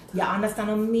on. You understand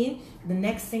what I mean? The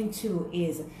next thing too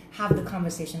is have the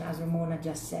conversation, as Ramona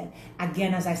just said.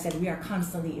 Again, as I said, we are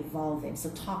constantly evolving. So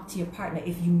talk to your partner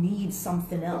if you need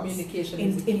something else. Communication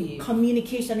is the key.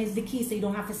 Communication is the key, so you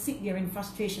don't have to sit there in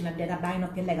frustration and then buying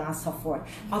up your leg and so forth.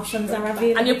 Options are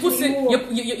available. And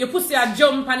your pussy a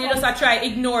jump and you just try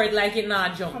ignore it like it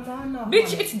not jump. Come on, no,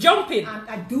 bitch, honey. it's jumping.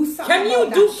 I do something.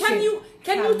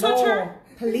 Can you touch her?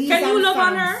 Please, can you love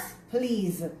on her?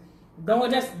 Please.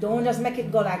 Don't just make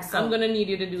it go like so. I'm gonna need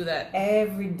you to do that.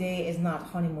 Every day is not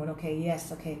honeymoon. Okay,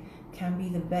 yes, okay. Can be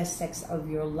the best sex of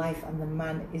your life, and the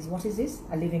man is, what is this?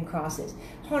 A living crosses.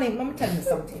 Honey, let me tell you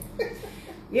something.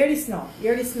 Hear this now.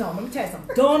 Let me tell you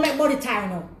something. Don't make body tired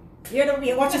now. You know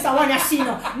me, watch this I want you see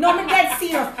now. No, me dead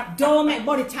serious. Don't make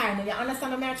body tired now. You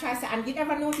understand what I'm trying to say? And you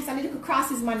ever notice a little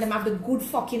crosses man, them have the good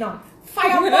fucking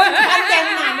fire body them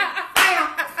man.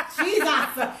 Fire.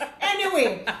 Jesus.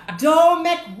 Anyway, don't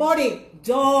make body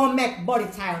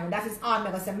tired. That is all I'm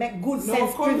gonna say. Make good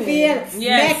sense prevail.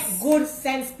 Yes. Make good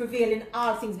sense prevail in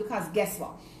all things, because guess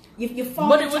what? You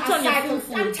fall into a cycle.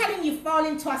 I'm telling you, fall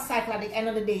into a cycle. At the end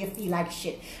of the day, you feel like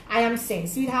shit. I am saying,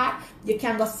 sweetheart, you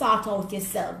can go sort out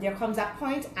yourself. There comes a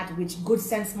point at which good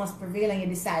sense must prevail, and you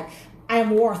decide, I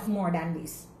am worth more than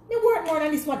this. You worth more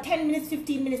than this. What, 10 minutes,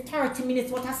 15 minutes, 30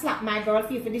 minutes? What a slap, my girl.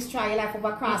 Feel for destroy your life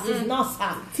over crosses. No,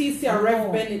 sir. TC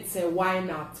Rev Bennett say, why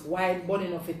not? Why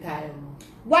burning off it time?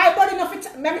 Why body enough?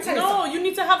 Let me tell you no, you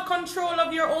need to have control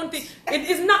of your own thing. It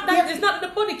is not that it's not the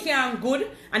body can't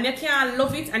good and you can't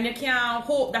love it and you can't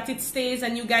hope that it stays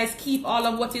and you guys keep all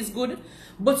of what is good,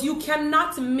 but you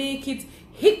cannot make it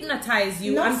hypnotize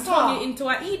you and turn you into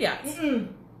an idiot.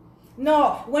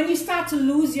 No, when you start to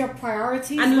lose your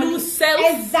priorities and lose self.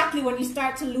 Exactly, when you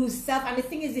start to lose self. And the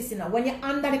thing is this, when you're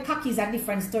under the cocky is a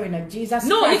different story. Jesus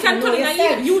no, Christ, you can turn into an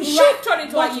idiot. You should turn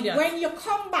into an idiot. When you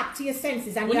come back to your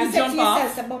senses and you say to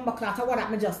yourself, "A bomber clot, or what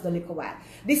happened just a little while?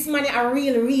 This man are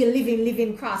real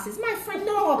living crosses." My friend,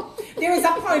 no. There is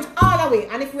a point all the way,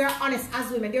 and if we are honest as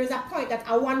women, there is a point that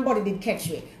a one body did catch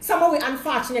me. Some of we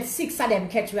unfortunate 6 of them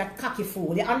catch me at cocky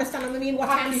fool. You understand what I mean? What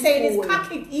I'm saying is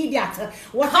cocky idiot.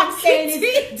 What I'm saying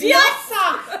is, yes, sir.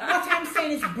 What I'm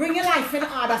saying is, bring your life in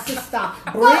order, sister.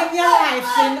 Bring your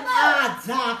life in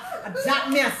order. That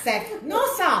me I said. No,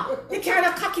 sir. You carry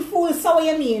a cocky fool, so what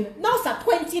you mean? No, sir.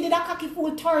 20 did a cocky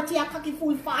fool, 30 a cocky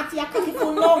fool, 40 a cocky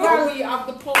fool. No, girl. We have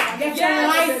the power. Get your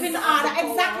life in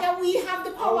order. Exactly. We have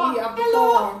the power. We have the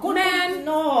Hello. power. Good Men.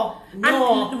 No.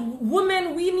 And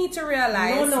women, we need to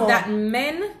realize that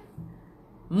men,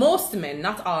 most men,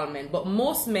 not all men, but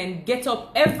most men get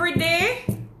up every day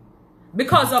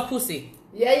because of pussy.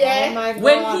 Yeah. Oh my God.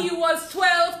 When he was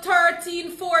 12,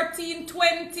 13, 14,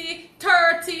 20,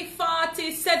 30,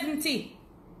 40, 70,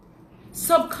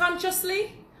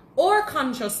 subconsciously or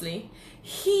consciously,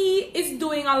 he is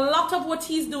doing a lot of what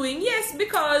he's doing, yes,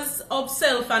 because of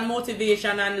self and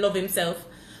motivation and love himself,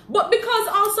 but because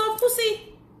also of pussy.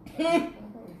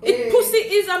 Pussy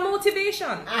is a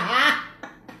motivation.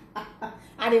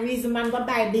 And the reason man go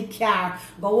buy a big car,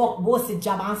 go work bossy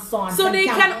job and so on. So they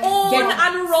can own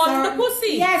and run the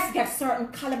pussy. Yes, get certain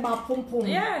caliber pum pum.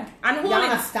 Yeah, and hold you it.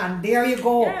 understand? There you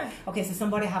go. Yeah. Okay, so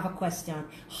somebody have a question.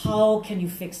 How can you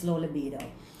fix low libido?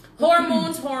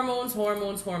 Hormones.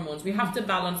 We have to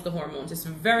balance the hormones. It's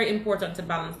very important to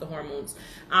balance the hormones.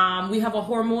 We have a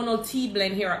hormonal tea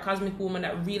blend here at Cosmic Woman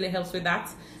that really helps with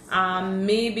that.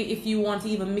 Maybe if you want to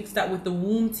even mix that with the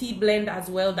womb tea blend as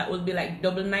well, that will be like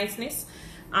double niceness.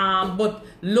 But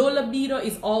low libido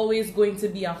is always going to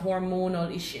be a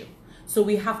hormonal issue. So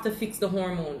we have to fix the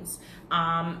hormones.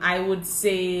 I would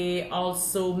say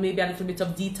also maybe a little bit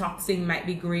of detoxing might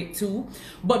be great too.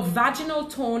 But vaginal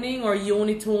toning or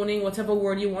yoni toning, whatever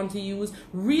word you want to use,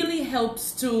 really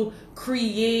helps to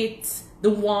create the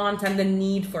want and the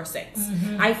need for sex.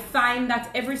 I find that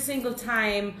every single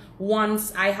time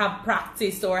once I have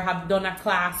practiced or have done a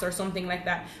class or something like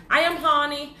that, I am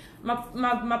horny. My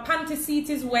panty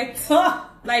seat is wet,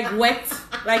 like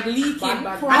leaking, and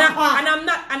I'm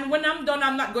not. And when I'm done,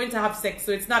 I'm not going to have sex.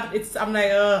 So I'm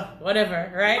like,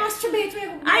 whatever, right? Masturbate.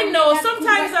 I know.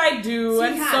 Sometimes I do,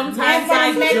 and sometimes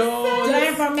I don't. Do I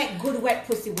ever make good wet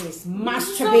pussy waste?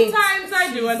 Masturbate. Sometimes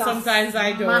I do, and sometimes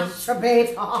I don't.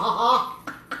 Masturbate.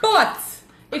 But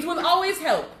it will always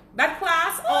help. That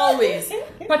class, always.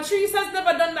 Patrice has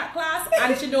never done that class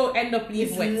and she don't end up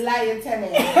leave wet. Lying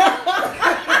telling.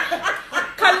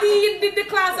 Caleen did the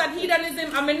class at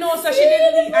Hedonism. I mean, no, so she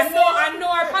didn't leave. I know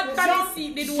her panty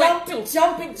seat did wet too.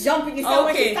 Jumping. You see when she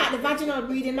Okay. start the vaginal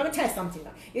breathing, let me tell you something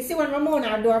now. You see when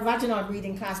Ramona do her vaginal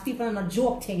breathing class, people are not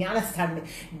joke thing, you understand me?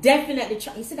 Definitely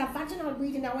try. You see that vaginal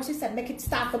breathing, that what she said, make it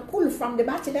start to pull from the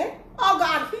body there. Oh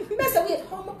God. That's a weird.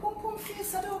 Oh, my pum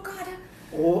face, oh God.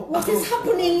 What is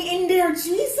happening in there,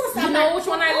 Jesus? You know which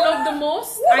one I love the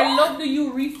most? I love the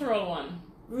urethral one.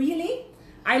 Really?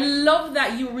 I love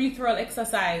that urethral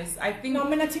exercise. I think. No,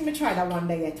 I'm not think we try that one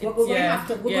day yet. We're going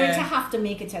to have to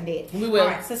make it a date. We will. All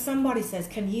right. So somebody says,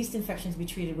 can yeast infections be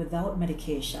treated without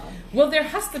medication? Well, there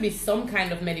has to be some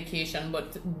kind of medication,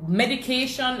 but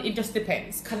medication, it just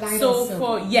depends. Colloidal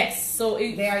silver.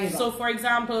 There you go. So for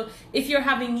example, if you're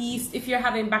having yeast, if you're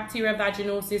having bacterial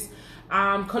vaginosis,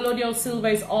 colloidal silver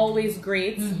is always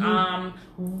great.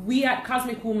 We at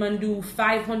Cosmic Woman do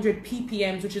 500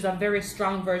 ppms, which is a very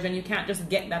strong version. You can't just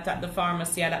get that at the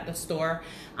pharmacy or at the store.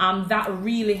 That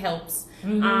really helps.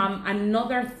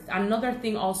 Another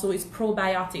thing also is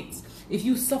probiotics. If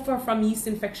you suffer from yeast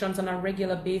infections on a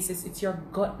regular basis, it's your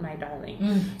gut, my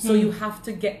darling. So you have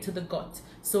to get to the gut.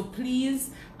 So please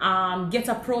get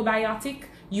a probiotic.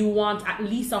 You want at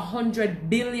least 100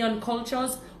 billion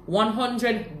cultures.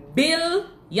 100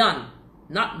 billion,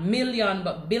 not million,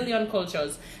 but billion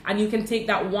cultures. And you can take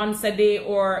that once a day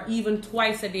or even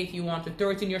twice a day if you want to.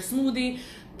 Throw it in your smoothie,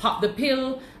 pop the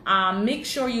pill. Make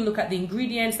sure you look at the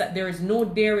ingredients, that there is no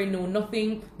dairy, no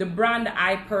nothing. The brand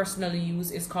I personally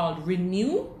use is called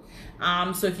Renew.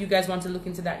 So if you guys want to look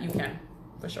into that, you can.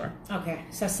 For sure. Okay,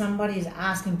 so somebody is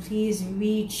asking, please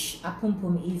reach a pum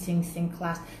pum eating thing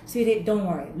class. Sweetie, don't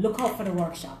worry. Look out for the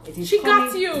workshop. It is She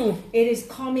coming, got you. It is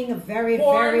coming very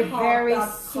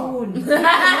soon.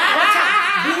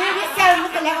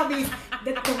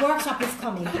 The workshop is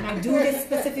coming, and I do this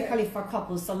specifically for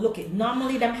couples. So look, it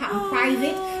normally them happen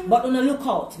private, but on a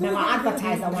lookout. Now I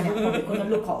advertise that when you're public, on a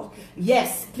lookout.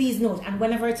 Yes, please note. And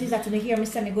whenever it is that you hear me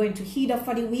say me going to heat up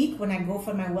for the week, when I go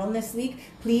for my wellness week,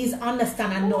 please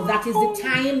understand and know that is the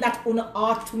time that una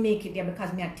ought to make it there,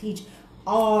 because me I teach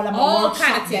all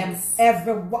kind of them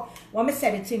things. When me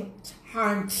say the thing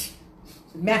aren't.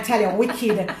 May I tell you,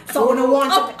 wicked. So we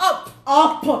want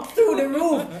up through the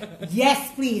roof. Yes,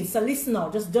 please. So listen now.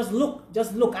 Just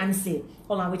look and see.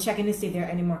 Hold on, we're checking to see if there are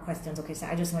any more questions. Okay, so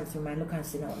I just went through my look and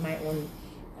see now my own.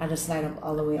 I just slide up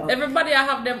all the way up. Everybody, I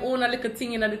have them own a little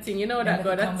thing in the thing. You know that,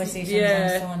 God. Conversations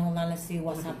and so on. Hold on, let's see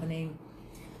what's happening.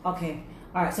 Okay.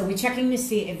 All right, so we're checking to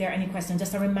see if there are any questions.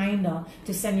 Just a reminder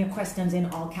to send your questions in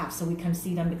all caps so we can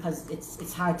see them, because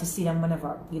it's hard to see them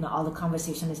whenever, all the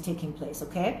conversation is taking place,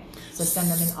 okay? So send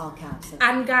them in all caps.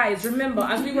 And guys, remember,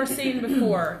 as we were saying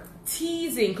before,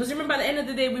 teasing, because remember, at the end of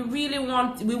the day, we really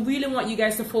want you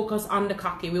guys to focus on the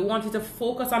cocky. We want you to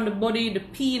focus on the body, the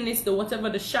penis, the whatever,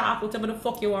 the shaft, whatever the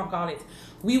fuck you want to call it.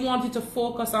 We want you to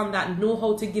focus on that, know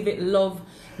how to give it love,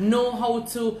 know how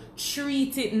to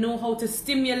treat it, know how to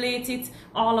stimulate it,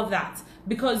 all of that.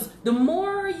 Because the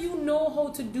more you know how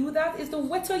to do that, is the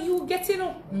wetter you get,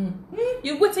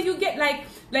 The wetter you get.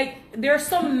 Like there are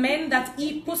some men that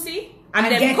eat pussy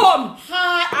and them come.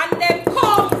 Hot. And them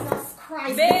come. Jesus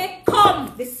Christ. They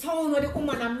come. The sound of the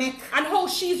woman make. And how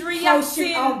she's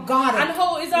reacting. Oh God. And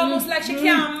how it's almost like she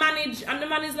can't manage. And the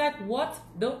man is like, what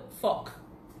the fuck?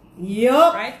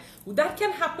 Yup. Right? That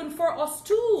can happen for us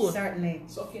too. Certainly.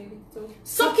 Sucking dick too.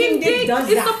 Sucking dick does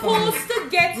is that supposed to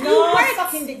get you No, wet.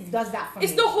 sucking dick does that for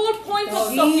It's me. the whole point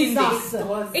of Jesus.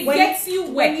 sucking dick. It When gets you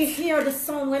wet. When you hear the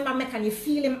sound when my make and you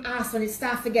feel him ass when it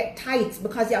starts to get tight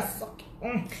because you're sucking.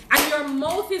 And your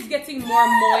mouth is getting more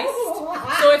moist.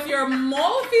 So if your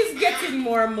mouth is getting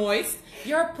more moist,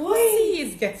 your pussy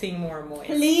is getting more moist.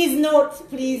 Please note.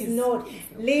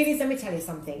 Ladies, let me tell you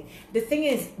something. The thing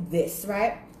is this,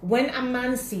 right? When a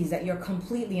man sees that you're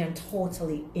completely and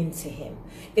totally into him,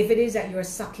 if it is that you're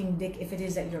sucking dick, if it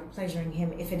is that you're pleasuring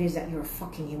him, if it is that you're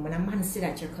fucking him, when a man sees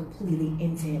that you're completely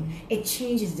into him, it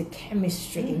changes the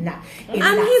chemistry in that.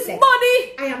 And his sex.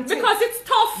 body, I am because it's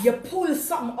tough. You pull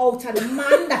something out of the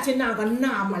man that you're not gonna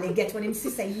normally get when him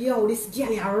say, yo, this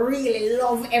girl, I really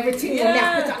love everything.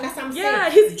 Yeah, that's what I'm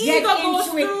yeah, saying. his ego goes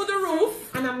through the roof.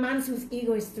 And a man whose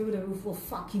ego is through the roof will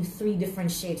fuck you 3 different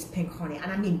shades pink, honey.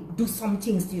 And I mean, do some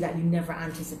things to you that you never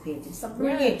anticipated. So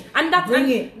bring it. And that, bring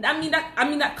it. I mean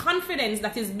that confidence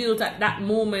that is built at that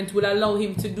moment will allow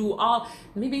him to do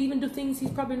maybe even do things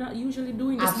he's probably not usually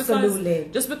doing. Just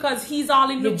because he's all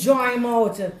in You joy him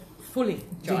out. Fully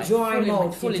joy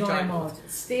him out.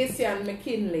 Stacey and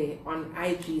McKinley on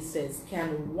IG says,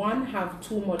 can one have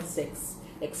too much sex,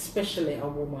 especially a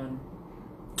woman?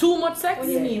 Too much sex? What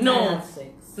do you mean?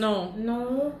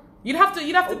 No. You'd have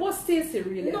to. What's Stacey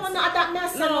really? No,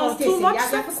 that's not too much You have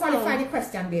sex. to qualify the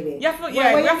question, baby. We have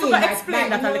to explain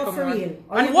that a little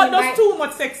more. And what does too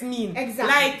much sex mean?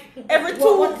 Exactly. Like every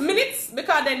 2 minutes?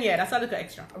 Because then that's a little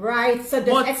extra. Right. So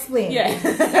just explain. Yeah.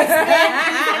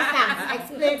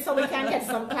 Explain so we can get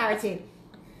some clarity.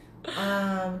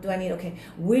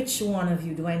 Which one of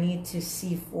you do I need to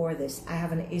see for this? I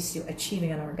have an issue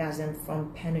achieving an orgasm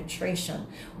from penetration.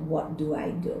 What do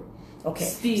I do? Okay,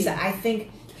 Steve. So I think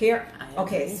here,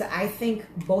 so I think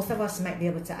both of us might be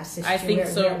able to assist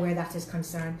where that is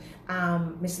concerned.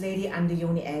 Miss Lady and the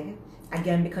yoni egg.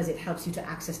 Again, because it helps you to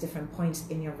access different points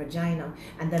in your vagina,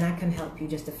 and then I can help you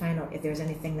just to find out if there's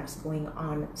anything that's going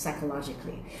on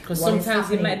psychologically. Because sometimes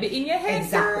it might be in your head,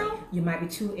 exactly. Girl. You might be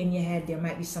too in your head. There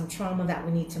might be some trauma that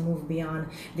we need to move beyond.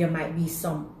 There might be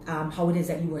some how it is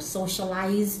that you were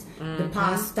socialized, the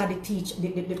pastor, the teacher,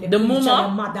 the preacher, the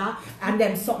mother, and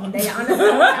then something there. You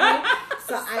understand what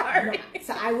I mean?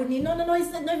 So I would need it's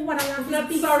not what I want.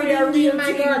 Not sorry, I real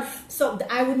my girl. So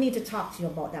I would need to talk to you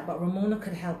about that, but Ramona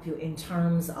could help you in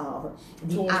terms of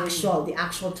the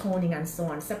actual toning and so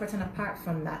on. Separate and apart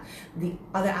from that, the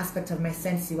other aspect of my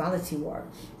sensuality work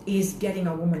is getting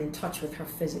a woman in touch with her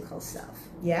physical self.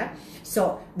 Yeah.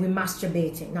 So we're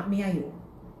masturbating, not me and you.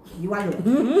 You alone.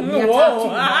 Me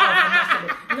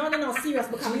no, serious.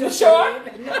 Because you sure?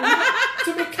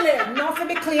 To be clear. No, to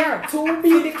be clear. To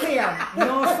be clear.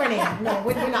 No, funny. No,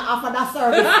 we're not offer that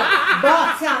service.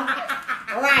 But,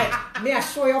 right, may I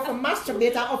show you how to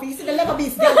masturbate and how to, you see the level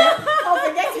beast there, how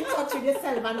to get in touch with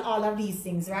yourself and all of these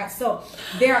things, right? So,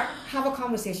 have a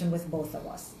conversation with both of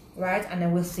us. Right, and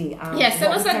then we'll see. Yes,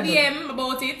 send us a DM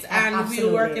about it, and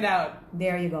we'll work it out.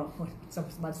 There you go.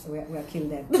 Somebody say we'll kill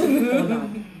them. Hold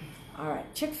on. All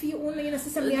right, check for you only in a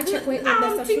system. I check wait.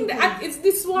 It's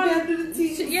this one.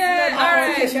 Yeah, all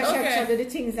right. Okay. The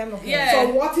things them. Okay. Yeah.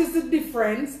 So what is the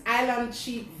difference? Island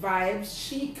chic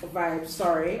vibes.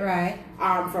 Sorry. Right.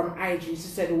 From IG, she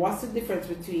said, what's the difference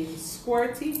between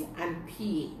squirting and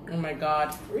peeing? Oh my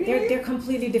God. Really? They're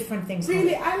completely different things.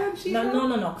 Really, Island chic?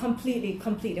 No. Completely.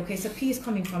 Okay, so pee is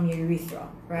coming from your urethra,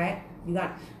 right?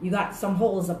 You got some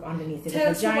holes up underneath it.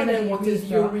 Tell someone what is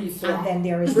urethra. And then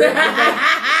there is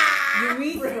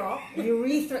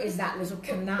urethra is that little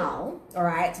canal, all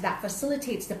right, that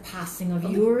facilitates the passing of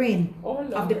urine,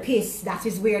 of the piss. That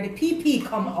is where the pee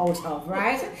come out of,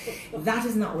 right? That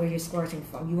is not where you're squirting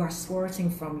from. You are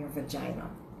squirting from your vagina.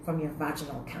 from your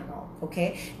vaginal canal.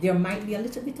 Okay, there might be a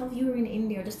little bit of urine in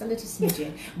there, just a little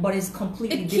smidgen, but it's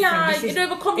completely different. It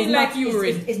never come in like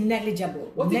urine. It's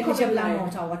negligible, negligible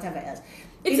amount or whatever else.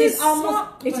 It is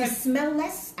almost. It is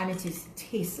smellless and it is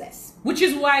tasteless. Which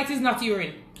is why it is not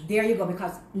urine. There you go,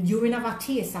 because urine have a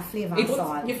taste, a flavor, and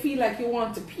salt. You feel like you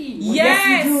want to pee.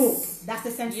 Yes, you do. That's the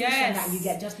sensation that you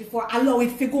get just before. Allow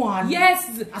it to go on.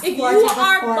 Yes, if you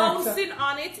are bouncing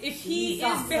on it, if he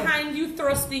is behind you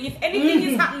thrusting, if anything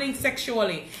is happening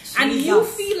sexually, and you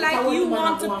feel like you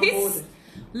want to piss,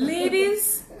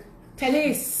 ladies,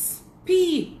 please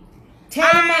pee. Tell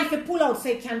the man to pull out so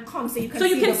you can come, so you can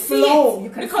see the flow.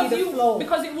 You can see the flow.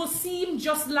 Because it will seem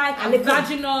just like a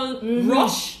vaginal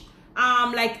rush.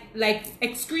 Like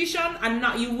excretion, and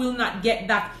you will not get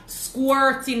that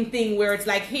squirting thing where it's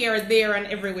like here, there, and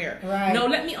everywhere. Right. Now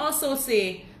let me also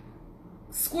say,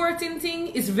 squirting thing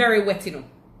is very wet, and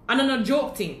not a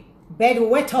joke thing. Bed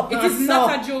wet up. It is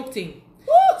not a joke thing.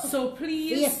 Woo! So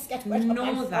please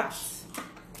know that.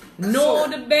 No,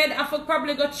 the bed I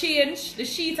probably got change. The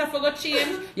sheet I forgot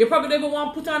change. You probably don't even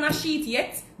want to put on a sheet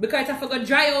yet because I forgot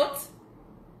dry out.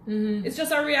 It's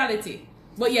just a reality.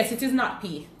 But yes, it is not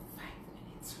pee.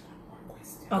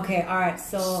 Okay, all right.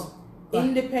 So,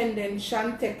 Independent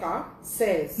Shanteka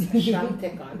says,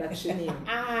 Shanteka, that's your name.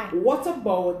 What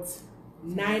about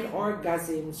 9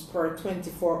 orgasms per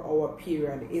 24-hour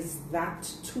period? Is that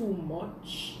too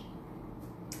much?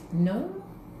 No.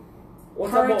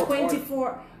 What per about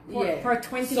 24? Per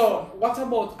 24. So, what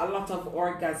about a lot of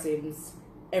orgasms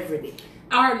every day?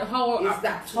 Is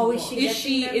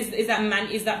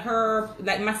that her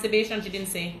like masturbation? She didn't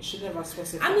say. She never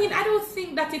specified. I mean, I don't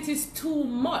think that it is too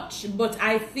much, but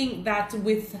I think that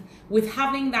with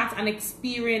having that and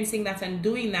experiencing that and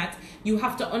doing that, you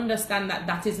have to understand that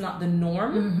that is not the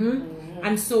norm.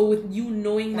 And so with you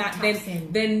knowing that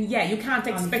then you can't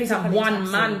expect one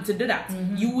man to do that.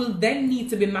 You will then need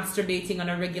to be masturbating on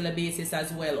a regular basis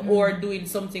as well, or doing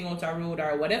something out a road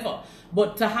or whatever.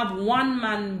 But to have one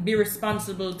man be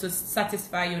responsible to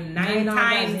satisfy you 9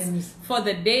 times for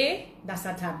the day, that's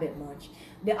a tad bit much.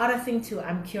 The other thing too,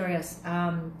 I'm curious,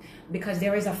 because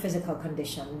there is a physical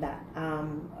condition that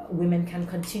women can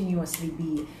continuously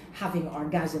be having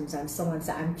orgasms and so on.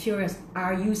 So I'm curious,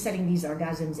 are you setting these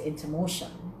orgasms into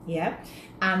motion? Yeah.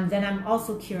 And then I'm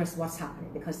also curious what's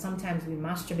happening, because sometimes we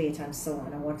masturbate and so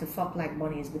on and want to fuck like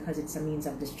bunnies because it's a means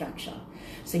of distraction.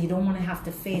 So you don't want to have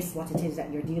to face what it is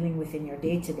that you're dealing with in your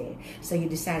day-to-day. So you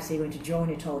decide, so you're going to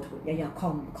drone it out with,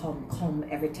 come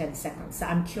every 10 seconds. So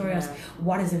I'm curious,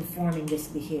 what is informing this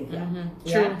behavior?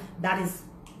 True.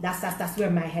 That's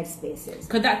where my headspace is.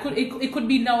 Because it could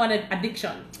be now an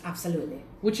addiction. Absolutely.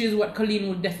 Which is what Caleen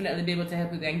would definitely be able to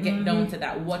help with and get down to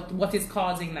that. What is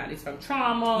causing that? Is from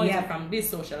trauma, is it from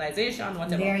this socialization,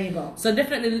 whatever. There you go. So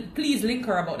definitely please link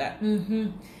her about that.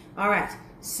 All right.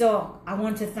 So I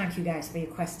want to thank you guys for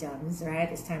your questions,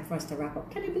 right? It's time for us to wrap up.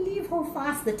 Can you believe how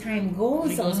fast the time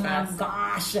goes? It goes fast. My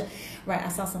gosh. Right, I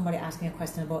saw somebody asking a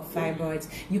question about fibroids.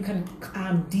 You can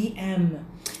DM.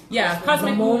 Yeah,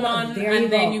 Cosmic Woman,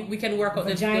 and then we can work out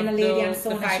Vagina Lady and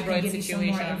so on. the fibroid she can give situation.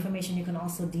 You some more information. You can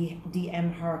also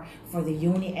DM her for the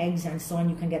yoni eggs and so on.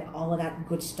 You can get all of that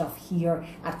good stuff here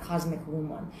at Cosmic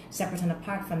Woman. Separate and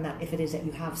apart from that, if it is that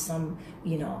you have some,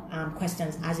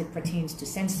 questions as it pertains to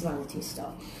sensuality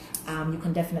stuff, you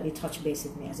can definitely touch base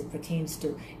with me as it pertains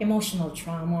to emotional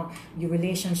trauma, your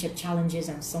relationship challenges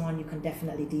and so on. You can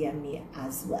definitely DM me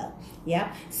as well.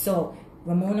 Yeah. So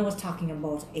Ramona was talking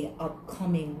about a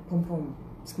upcoming pum pum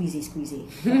squeezy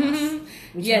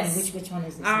class. Which one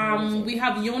is this? We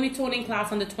have yoni toning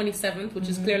class on the 27th, which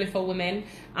is clearly for women.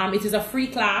 It is a free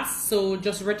class, so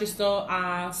just register.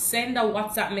 Send a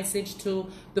WhatsApp message to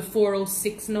the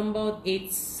 406 number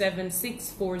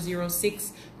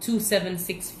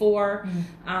 876-406-2764,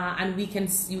 and you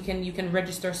can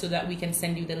register so that we can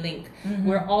send you the link.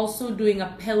 We're also doing a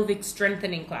pelvic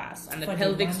strengthening class, and the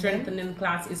pelvic strengthening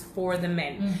class is for the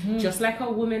men. Just like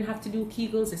how women have to do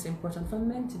Kegels, it's important for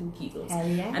men to do Kegels.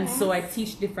 And so I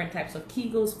teach different types of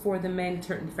Kegels for the men,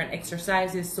 different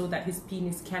exercises, so that his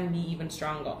penis can be even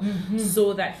stronger,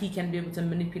 so that he can be able to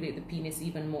manipulate the penis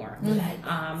even more.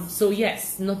 So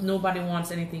yes, nobody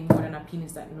wants anything more than a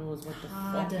penis that knows what the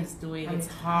fuck it's doing. It's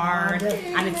hard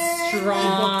and it's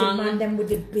strong. Man, them with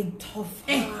the big tough.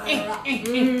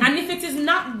 And if it is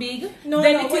not big,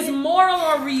 then it is more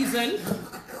of a reason.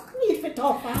 If it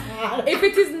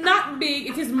is not big,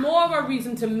 it is more of a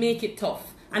reason to make it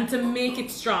tough and to make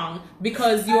it strong,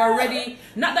 because you already,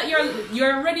 not that you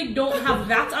already don't have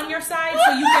that on your side,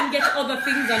 so you can get other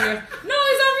things on your. No,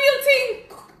 it's a real thing.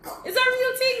 It's a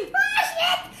real thing.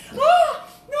 Oh,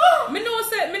 no, Me know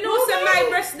say my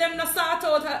breast them no start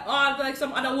out all like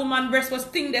some other woman breast was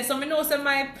thing there. So me know say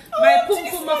my pum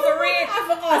pum of a rate.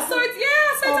 So it's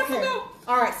I go.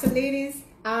 All right, so ladies,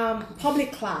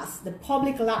 public class, the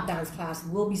public lap dance class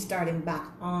will be starting back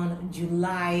on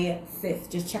July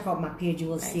 5th. Just check out my page, you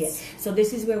will see it. So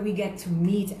this is where we get to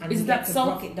meet and is we that get to South,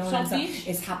 rock it down. South Beach?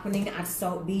 It's happening at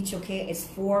South Beach, okay? It's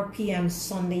 4 p.m.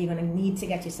 Sunday. You're going to need to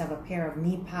get yourself a pair of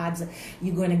knee pads.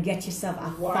 You're going to get yourself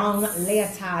a thong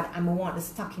leotard, and we want the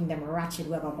stocking them ratchet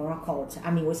with a rock out.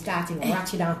 I mean, we're starting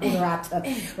ratchet and hood rat,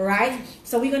 right?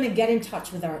 So we're going to get in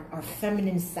touch with our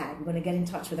feminine side. We're going to get in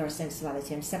touch with our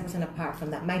sensuality. I'm 7% apart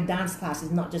from that. My dance class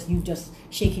is not just you just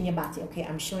shaking your body, okay?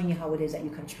 I'm showing you how it is that you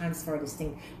can transfer this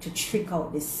thing to trick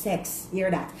out this sex. Hear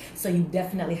that? So you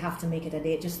definitely have to make it a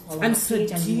date. Just follow and the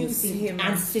page and you will seduce see him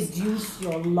and seduce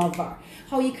your lover.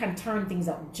 How you can turn things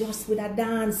up just with a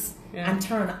dance and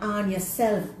turn on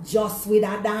yourself just with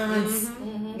a dance.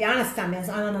 You understand? It's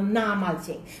on a normal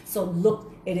thing. So look.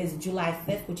 It is July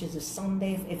 5th, which is a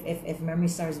Sunday, if memory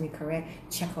serves me correct.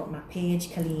 Check out my page,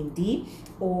 Caleen D,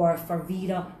 or for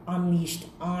Vida Unleashed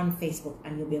on Facebook,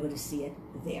 and you'll be able to see it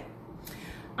there.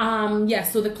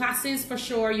 So the classes for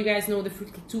sure, you guys know the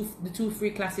two free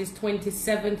classes,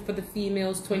 27th for the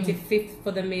females, 25th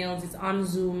for the males. It's on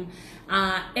Zoom.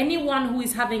 Anyone who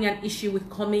is having an issue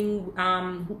with coming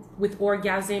with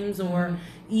orgasms or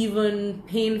even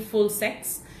painful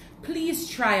sex, please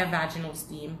try a vaginal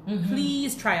steam.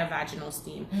 Please try a vaginal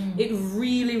steam. It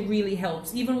really, really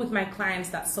helps. Even with my clients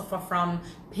that suffer from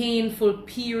painful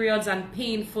periods and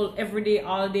painful every day,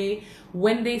 all day,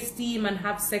 when they steam and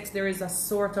have sex, there is a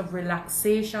sort of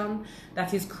relaxation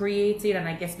that is created. And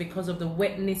I guess because of the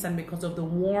wetness and because of the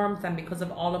warmth and because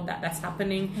of all of that that's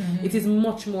happening, it is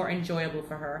much more enjoyable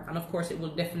for her. And of course, it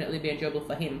will definitely be enjoyable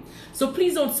for him. So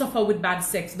please don't suffer with bad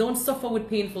sex. Don't suffer with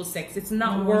painful sex. It's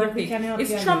not worth it.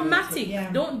 It's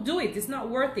traumatic. Don't do it. It's not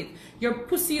worth it. Your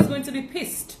pussy is going to be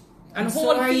pissed and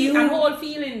whole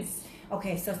feelings.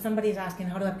 Okay, so somebody's asking,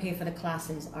 how do I pay for the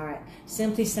classes? All right,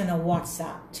 simply send a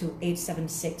WhatsApp to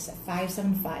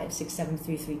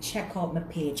 876-575-6733. Check out my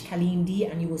page, Caleen D,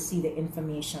 and you will see the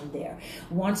information there.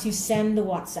 Once you send the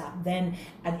WhatsApp, then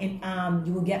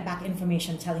you will get back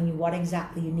information telling you what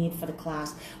exactly you need for the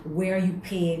class, where you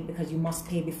pay, because you must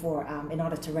pay before in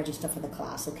order to register for the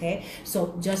class, okay?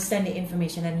 So just send the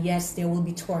information, and yes, there will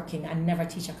be twerking. I never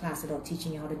teach a class without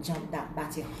teaching you how to jump that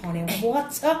batty, honey.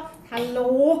 What's up?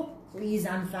 Hello? Please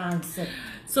and thanks.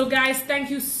 So guys, thank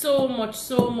you so much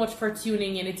for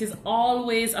tuning in. It is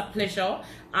always a pleasure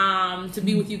to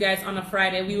be with you guys on a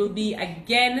Friday. We will be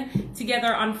again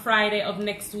together on Friday of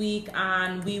next week,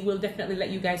 and we will definitely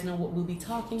let you guys know what we'll be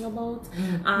talking about.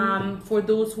 For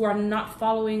those who are not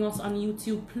following us on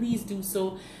YouTube, please do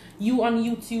so. You on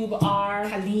YouTube are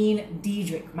Caleen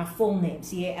Dierdrick, my full name,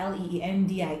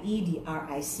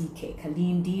 CALEENDIEDRICK,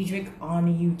 Caleen Dierdrick on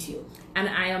YouTube. And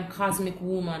I am Cosmic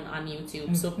Woman on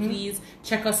YouTube. So please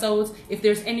check us out. If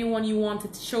there's anyone you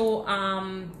wanted to show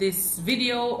this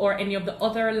video or any of the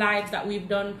other lives that we've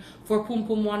done for Pum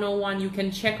Pum 101, you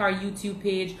can check our YouTube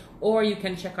page or you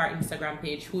can check our Instagram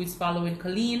page. Who is following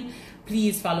Caleen,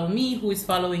 please follow me. Who is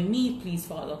following me, please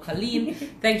follow Caleen.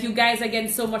 Thank you guys again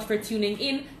so much for tuning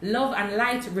in. Love and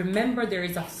light. Remember, there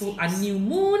is a new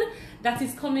moon that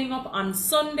is coming up on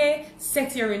Sunday.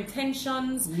 Set your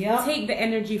intentions. Take the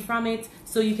energy from it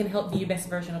so you can help be your best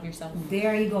version of yourself.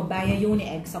 There you go. Buy a uni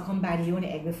egg. So come buy the uni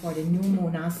egg before the new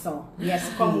moon and so. Yes,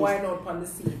 please. Come wine out on the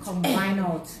seat. Come wine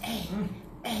out.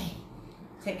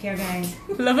 Take care, guys.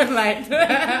 Love and light.